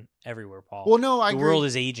housing everywhere, Paul. Well, no, I agree. The world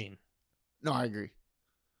is aging. No, I agree.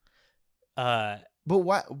 But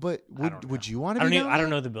why? But would you want to? I don't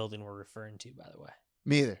know the building we're referring to, by the way.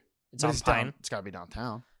 Me either. It's on Pine. It's got to be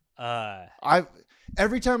downtown.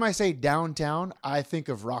 Every time I say downtown, I think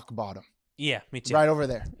of Rock Bottom. Yeah, me too. Right over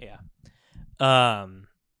there. Yeah.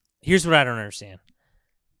 Here's what I don't understand.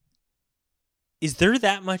 Is there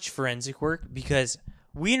that much forensic work? Because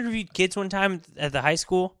we interviewed kids one time at the high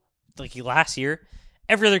school, like last year.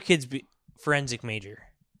 Every other kid's forensic major.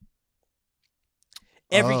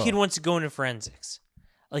 Every kid wants to go into forensics.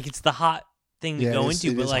 Like, it's the hot thing to go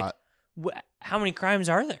into. But, like, how many crimes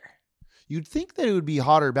are there? You'd think that it would be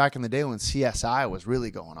hotter back in the day when CSI was really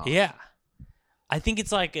going on. Yeah. I think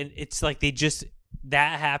it's like they just...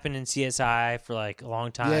 That happened in CSI for like a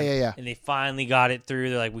long time. Yeah. And they finally got it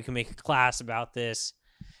through. They're like, we can make a class about this.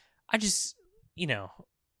 I just, we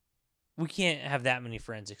can't have that many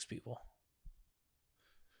forensics people.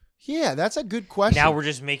 Yeah, that's a good question. Now we're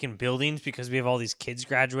just making buildings because we have all these kids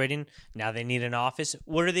graduating. Now they need an office.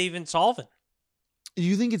 What are they even solving? Do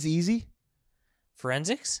you think it's easy?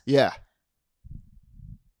 Forensics? Yeah.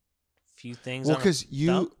 Few things. Well,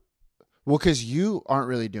 because you aren't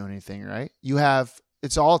really doing anything, right?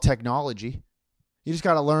 It's all technology. You just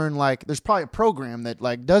got to learn, like, there's probably a program that,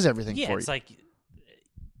 like, does everything for you. Yeah, it's like,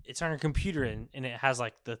 it's on a computer, and it has,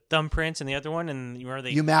 like, the thumbprints and the other one, and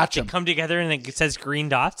you match them. Come together, and it says green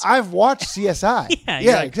dots. I've watched CSI.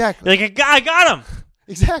 Yeah, exactly. You're like, I got him.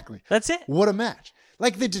 Exactly. That's it. What a match.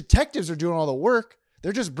 Like, the detectives are doing all the work.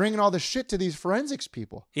 They're just bringing all the shit to these forensics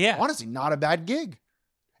people. Yeah. Honestly, not a bad gig.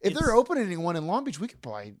 If they're opening one in Long Beach, we could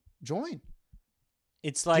probably join.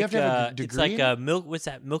 It's like what's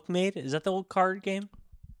that? Milkmaid? Is that the old card game?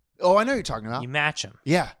 Oh, I know what you're talking about. You match them.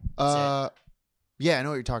 Yeah. Yeah, I know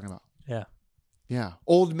what you're talking about. Yeah. Yeah.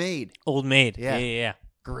 Old Maid. Yeah.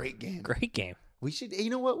 Great game. Great game. We should. You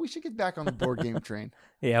know what? We should get back on the board game train.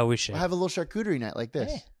 Yeah, we should. We'll have a little charcuterie night like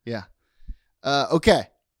this. Hey. Yeah. Okay.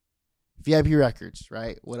 VIP records,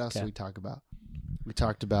 right? What else did we talk about? We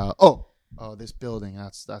talked about this building.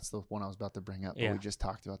 That's the one I was about to bring up. But we just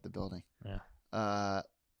talked about the building. Yeah.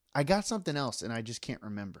 I got something else and I just can't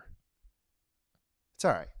remember. It's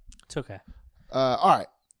all right. It's okay. All right.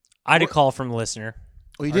 I had a call from a listener.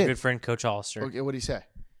 Oh, you our did? Good friend, Coach Hollister. Okay, what did he say?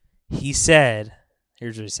 He said,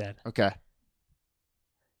 here's what he said. Okay.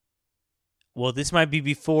 Well, this might be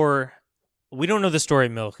before. We don't know the story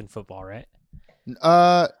of Milliken football, right?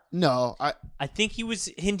 No. I think he was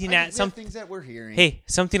hinting at some things that we're hearing. Hey,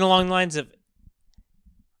 something along the lines of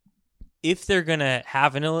if they're gonna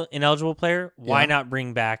have an ineligible player, why not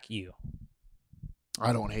bring back you?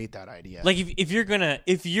 I don't hate that idea. Like if you're gonna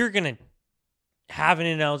have an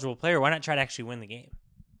ineligible player, why not try to actually win the game?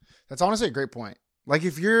 That's honestly a great point. Like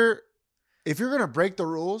if you're gonna break the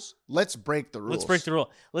rules, let's break the rules. Let's break the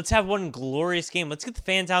rule. Let's have one glorious game. Let's get the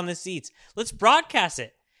fans out in the seats. Let's broadcast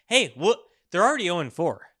it. Hey, they're already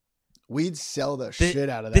 0-4. We'd sell the shit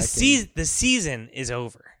out of that game. The season is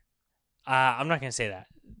over. I'm not gonna say that.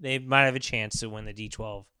 They might have a chance to win the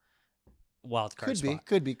D12 wild card spot.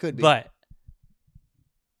 Could be. But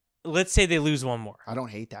let's say they lose one more. I don't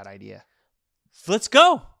hate that idea. Let's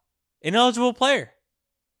go. Ineligible player.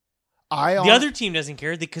 The other team doesn't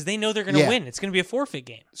care because they know they're going to win. It's going to be a forfeit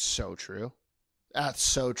game. So true. That's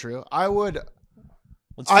so true.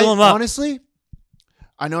 Let's fill them up. Honestly,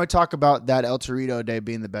 I know I talk about that El Torito day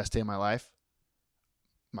being the best day of my life.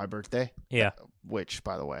 My birthday. Yeah. Which,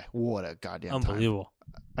 by the way, what a goddamn Unbelievable. time.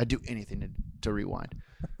 I'd do anything to rewind.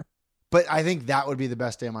 But I think that would be the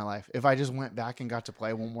best day of my life. If I just went back and got to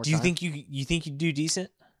play one more time. Do you think you think you'd do decent?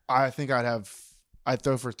 I think I'd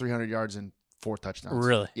throw for 300 yards and 4 touchdowns.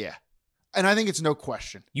 Really? Yeah. And I think it's no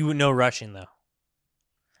question. You would no rushing though.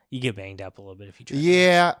 You get banged up a little bit if you try.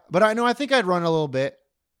 Yeah, but I think I'd run a little bit.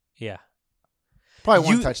 Yeah. Probably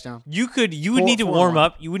one touchdown. You would need to warm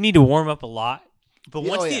up. You would need to warm up a lot. But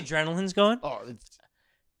once the yeah. adrenaline's going, It's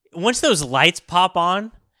once those lights pop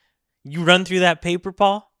on, you run through that paper,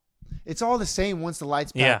 Paul. It's all the same once the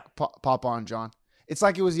lights pop on, John. It's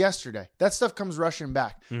like it was yesterday. That stuff comes rushing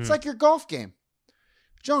back. It's like your golf game.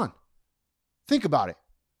 John, think about it.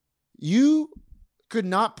 You could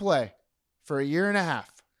not play for a year and a half.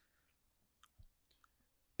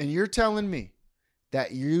 And you're telling me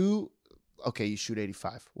that you shoot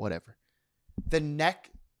 85, whatever.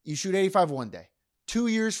 You shoot 85 one day. 2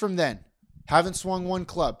 years from then, haven't swung one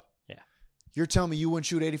club. Yeah. You're telling me you wouldn't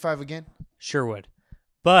shoot 85 again? Sure would.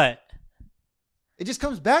 But it just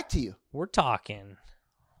comes back to you. We're talking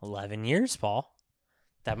 11 years, Paul.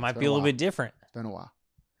 That might be a a little while. bit different. It's been a while.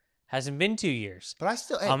 Hasn't been 2 years. But I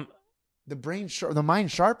still, the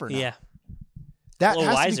mind's sharper now. Yeah. That a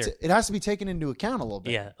little has wiser. it has to be taken into account a little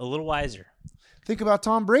bit. Yeah, a little wiser. Think about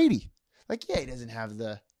Tom Brady. Like, he doesn't have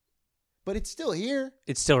but it's still here.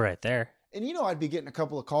 It's still right there. And I'd be getting a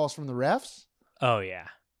couple of calls from the refs. Oh, yeah.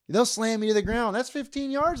 They'll slam me to the ground. That's 15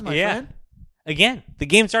 yards, my friend. Again, the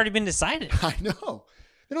game's already been decided. I know.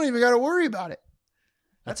 They don't even got to worry about it.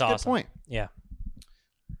 That's a awesome. good point. Yeah.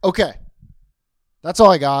 Okay. That's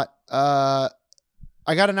all I got. I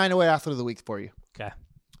got a 908 athlete of the week for you. Okay.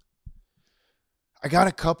 I got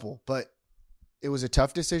a couple, but it was a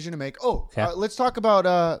tough decision to make. Okay. Let's talk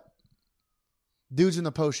about dudes in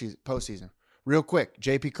the postseason. Real quick,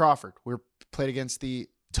 J.P. Crawford. We played against the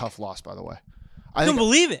tough loss, by the way. I couldn't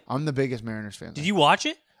believe it. I'm the biggest Mariners fan. Did you watch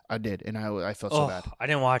it? I did, and I felt so bad. I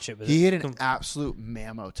didn't watch it. But He hit an absolute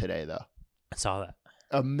mammo today, though. I saw that.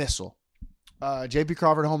 A missile. J.P.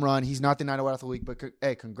 Crawford home run. He's not the 908 athlete of the week, but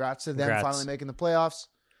hey, congrats to them finally making the playoffs.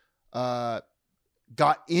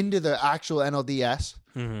 Got into the actual NLDS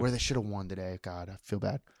where they should have won today. God, I feel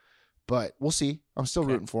bad, but we'll see. I'm still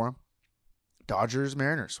rooting for them. Dodgers,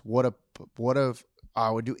 Mariners. I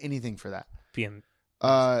would do anything for that.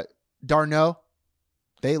 Darno,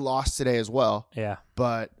 they lost today as well. Yeah,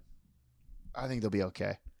 but I think they'll be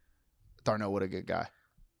okay. Darno, what a good guy.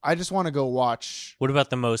 I just want to go watch. What about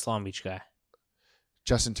the most Long Beach guy?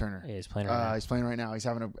 Justin Turner. Yeah, he's playing right now. He's playing right now. He's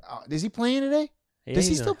having a. Is he playing today? Yeah, Does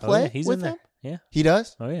he still play he's with in there. them? Yeah, he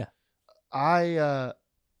does. Oh yeah.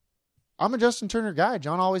 I'm a Justin Turner guy.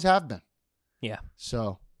 John always have been. Yeah.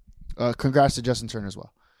 So, congrats to Justin Turner as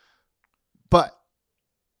well. But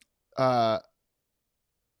 908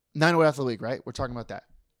 athlete of the week, right? We're talking about that.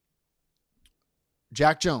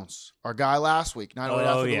 Jack Jones, our guy last week, 908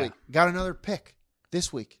 athlete of the week, got another pick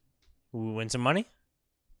this week. We win some money?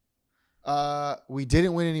 We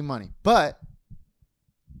didn't win any money, but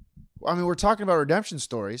I mean, we're talking about redemption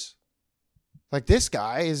stories. Like, this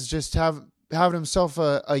guy is just having himself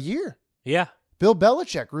a year. Yeah. Bill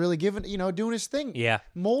Belichick really doing his thing. Yeah.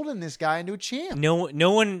 Molding this guy into a champ. No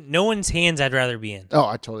one's hands I'd rather be in. Oh,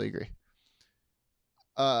 I totally agree.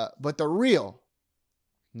 But the real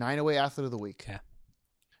 908 athlete of the week. Okay.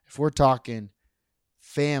 If we're talking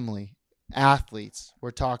family, athletes,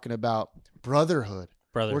 we're talking about brotherhood.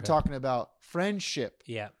 We're talking about friendship.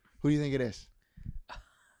 Yeah. Who do you think it is?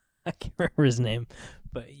 I can't remember his name,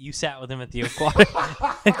 but you sat with him at the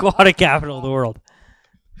aquatic capital of the world.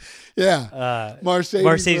 Yeah.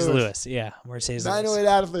 Mercedes Lewis. Yeah. Mercedes 908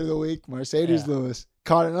 Lewis. athlete of the week, Mercedes Lewis.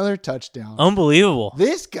 Caught another touchdown. Unbelievable.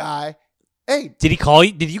 This guy, hey. Did he call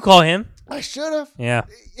you? Did you call him? I should have. Yeah.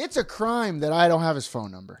 It's a crime that I don't have his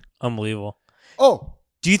phone number. Unbelievable. Oh,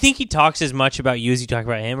 Do you think he talks as much about you as you talk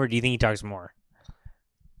about him, or do you think he talks more?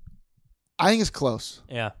 I think it's close.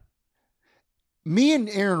 Yeah. Me and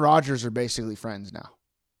Aaron Rodgers are basically friends now.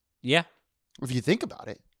 Yeah. If you think about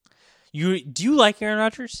it. Do you like Aaron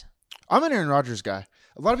Rodgers? I'm an Aaron Rodgers guy.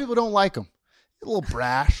 A lot of people don't like him. He's a little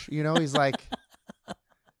brash, you know. He's like,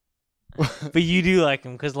 But you do like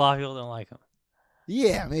him because a lot of people don't like him.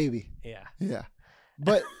 yeah, maybe, Yeah. yeah,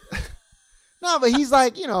 but no, but he's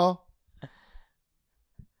like, you know,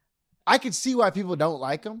 I could see why people don't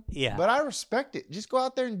like him. Yeah. but I respect it. Just go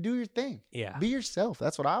out there and do your thing. Yeah. Be yourself.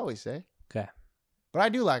 That's what I always say. Okay. But I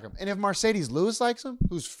do like him. And if Mercedes Lewis likes him,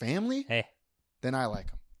 who's family, Hey, then I like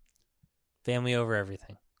him. family over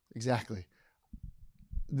everything. Exactly.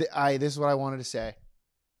 This is what I wanted to say.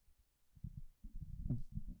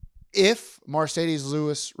 If Mercedes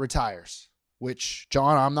Lewis retires, which,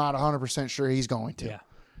 John, I'm not 100% sure he's going to. Yeah.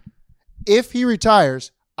 If he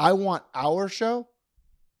retires, I want our show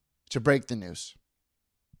to break the news.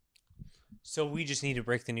 So we just need to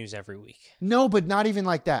break the news every week. No, but not even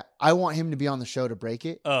like that. I want him to be on the show to break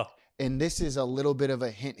it. Oh, And this is a little bit of a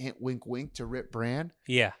hint, wink, wink to Rip Brand.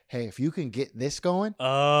 yeah. Hey, if you can get this going,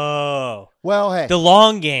 Oh. well, hey. The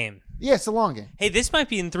long game. Yeah, it's a long game. Hey, this might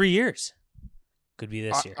be in 3 years. Could be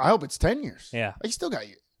this year. I hope it's 10 years. Yeah. You still got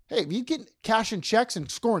you. Hey, if you get cashing checks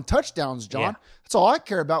and scoring touchdowns, John, Yeah. that's all I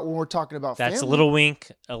care about when we're talking about That's family. a little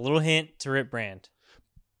wink, a little hint to Rip Brand.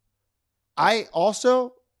 I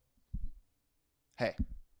also, hey,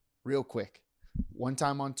 real quick, one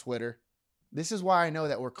time on Twitter, this is why I know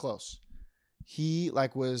that we're close. He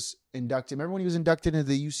was inducted. Remember when he was inducted into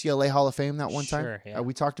the UCLA Hall of Fame that one time? Sure, yeah.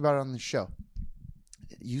 We talked about it on the show.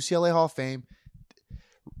 UCLA Hall of Fame.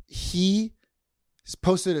 He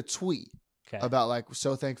posted a tweet Okay. about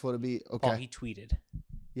so thankful to be okay. Oh, he tweeted.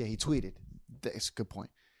 Yeah, he tweeted. That's a good point.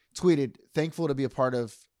 Tweeted, thankful to be a part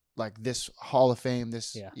of this Hall of Fame.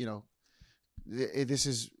 This, Yeah. This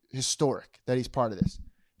is historic that he's part of this.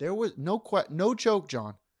 There was no joke,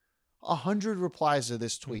 John. 100 replies to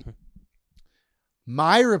this tweet. Mhm.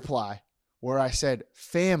 My reply, where I said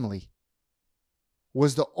family,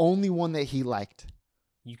 was the only one that he liked.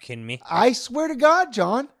 You kidding me? I swear to God,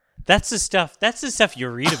 John. That's the stuff you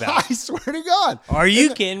read about. I swear to God. Are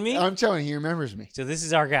you kidding me? I'm telling you, he remembers me. So this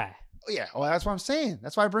is our guy. Oh, yeah, well, that's what I'm saying.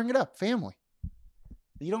 That's why I bring it up. Family.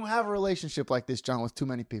 You don't have a relationship like this, John, with too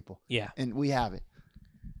many people. Yeah. And we have it.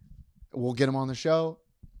 We'll get him on the show.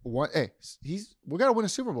 Hey, we got to win a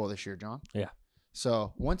Super Bowl this year, John. Yeah.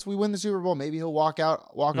 So once we win the Super Bowl, maybe he'll walk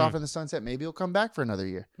off in the sunset. Maybe he'll come back for another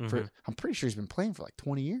year. Mhm. I'm pretty sure he's been playing for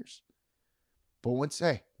 20 years. But once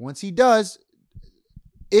he does,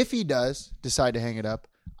 if he does decide to hang it up,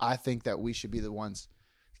 I think that we should be the ones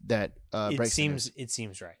that break the news. It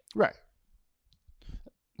seems right. Right.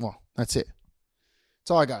 Well, that's it.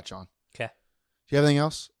 That's all I got, John. Okay. Do you have anything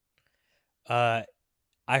else? I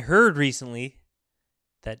heard recently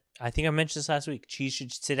that I think I mentioned this last week. Cheese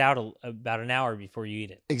should sit out about an hour before you eat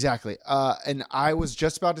it. Exactly. And I was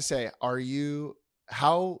just about to say,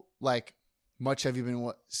 how much have you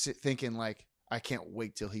been thinking I can't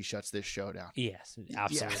wait till he shuts this show down? Yes,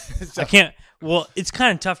 absolutely. Yeah. So- I can't. Well, it's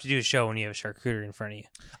kind of tough to do a show when you have a charcuterie in front of you.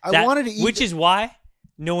 I wanted to eat which is why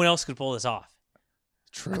no one else could pull this off.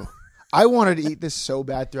 True. I wanted to eat this so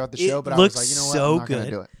bad throughout the It show, but I was looks like, you know what? so I'm not going to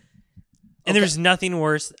good. do it. And Okay. there's nothing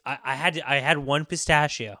worse. I had one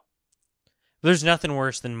pistachio. There's nothing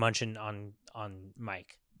worse than munching on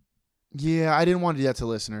Mike. Yeah, I didn't want to do that to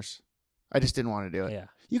listeners. I just didn't want to do it. Yeah.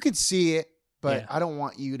 You could see it, but Yeah. I don't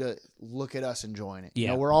want you to look at us enjoying it.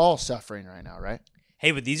 Yeah. We're all suffering right now, right?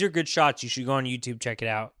 Hey, but these are good shots. You should go on YouTube, check it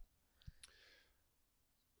out.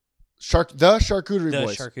 The Charcuterie The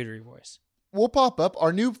Boys. Charcuterie Boys. We'll pop up.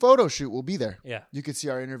 Our new photo shoot will be there. Yeah. You can see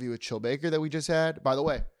our interview with Chill Baker that we just had. By the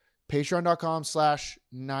way,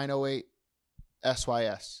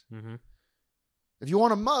 patreon.com/908SYS. Mm-hmm. If you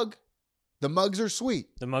want a mug, the mugs are sweet.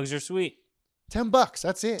 The mugs are sweet. $10.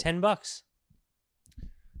 That's it. $10.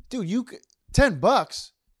 Dude,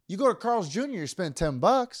 $10. You go to Carl's Jr., you spend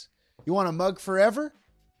 $10. You want a mug forever?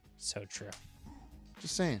 So true.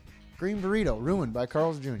 Just saying. Green burrito ruined by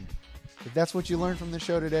Carl's Jr. If that's what you learned from the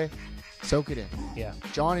show today, soak it in. Yeah.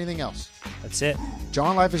 John, anything else? That's it.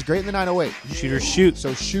 John, life is great in the 908. Shoot or shoot.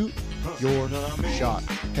 So shoot your shot.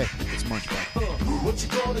 Hey, it's Munchback. What you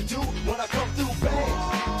gonna do when I come through, babe?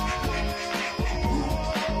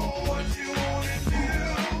 What you wanna do?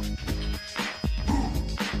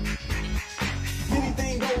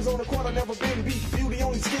 Anything goes on the court, I never been beat. Beauty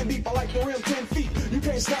only skin deep, I like the rim 10 feet. You can't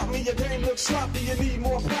can't stop me, your game looks sloppy. You need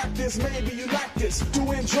more practice, maybe you like this.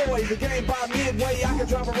 To enjoy the game by midway, I can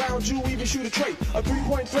drive around you, even shoot a trait. A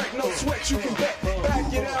 3-point threat, no sweat, you can bet.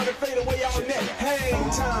 Back it out and fade away all net. Hang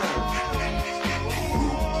time.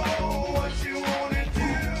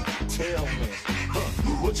 Tell me,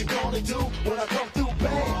 what you gonna do when I come through,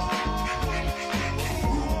 bang?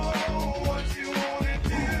 What you wanna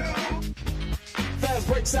do? Fast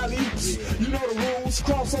breaks, alley-oops, you know the rules.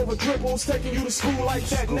 Crossover dribbles, taking you to school like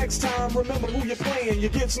that. Next time, remember who you're playing. You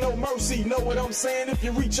get no mercy, know what I'm saying? If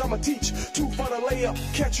you reach, I'ma teach. Too fun to lay up,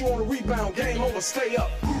 catch you on a rebound. Game over, stay up.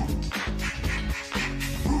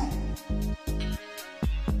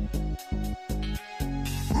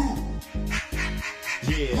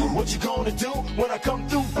 Yeah, what you gonna do when I come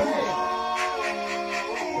through, bang?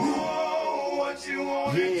 What you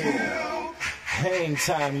wanna do? Hang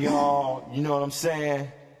time, y'all. You know what I'm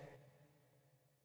saying?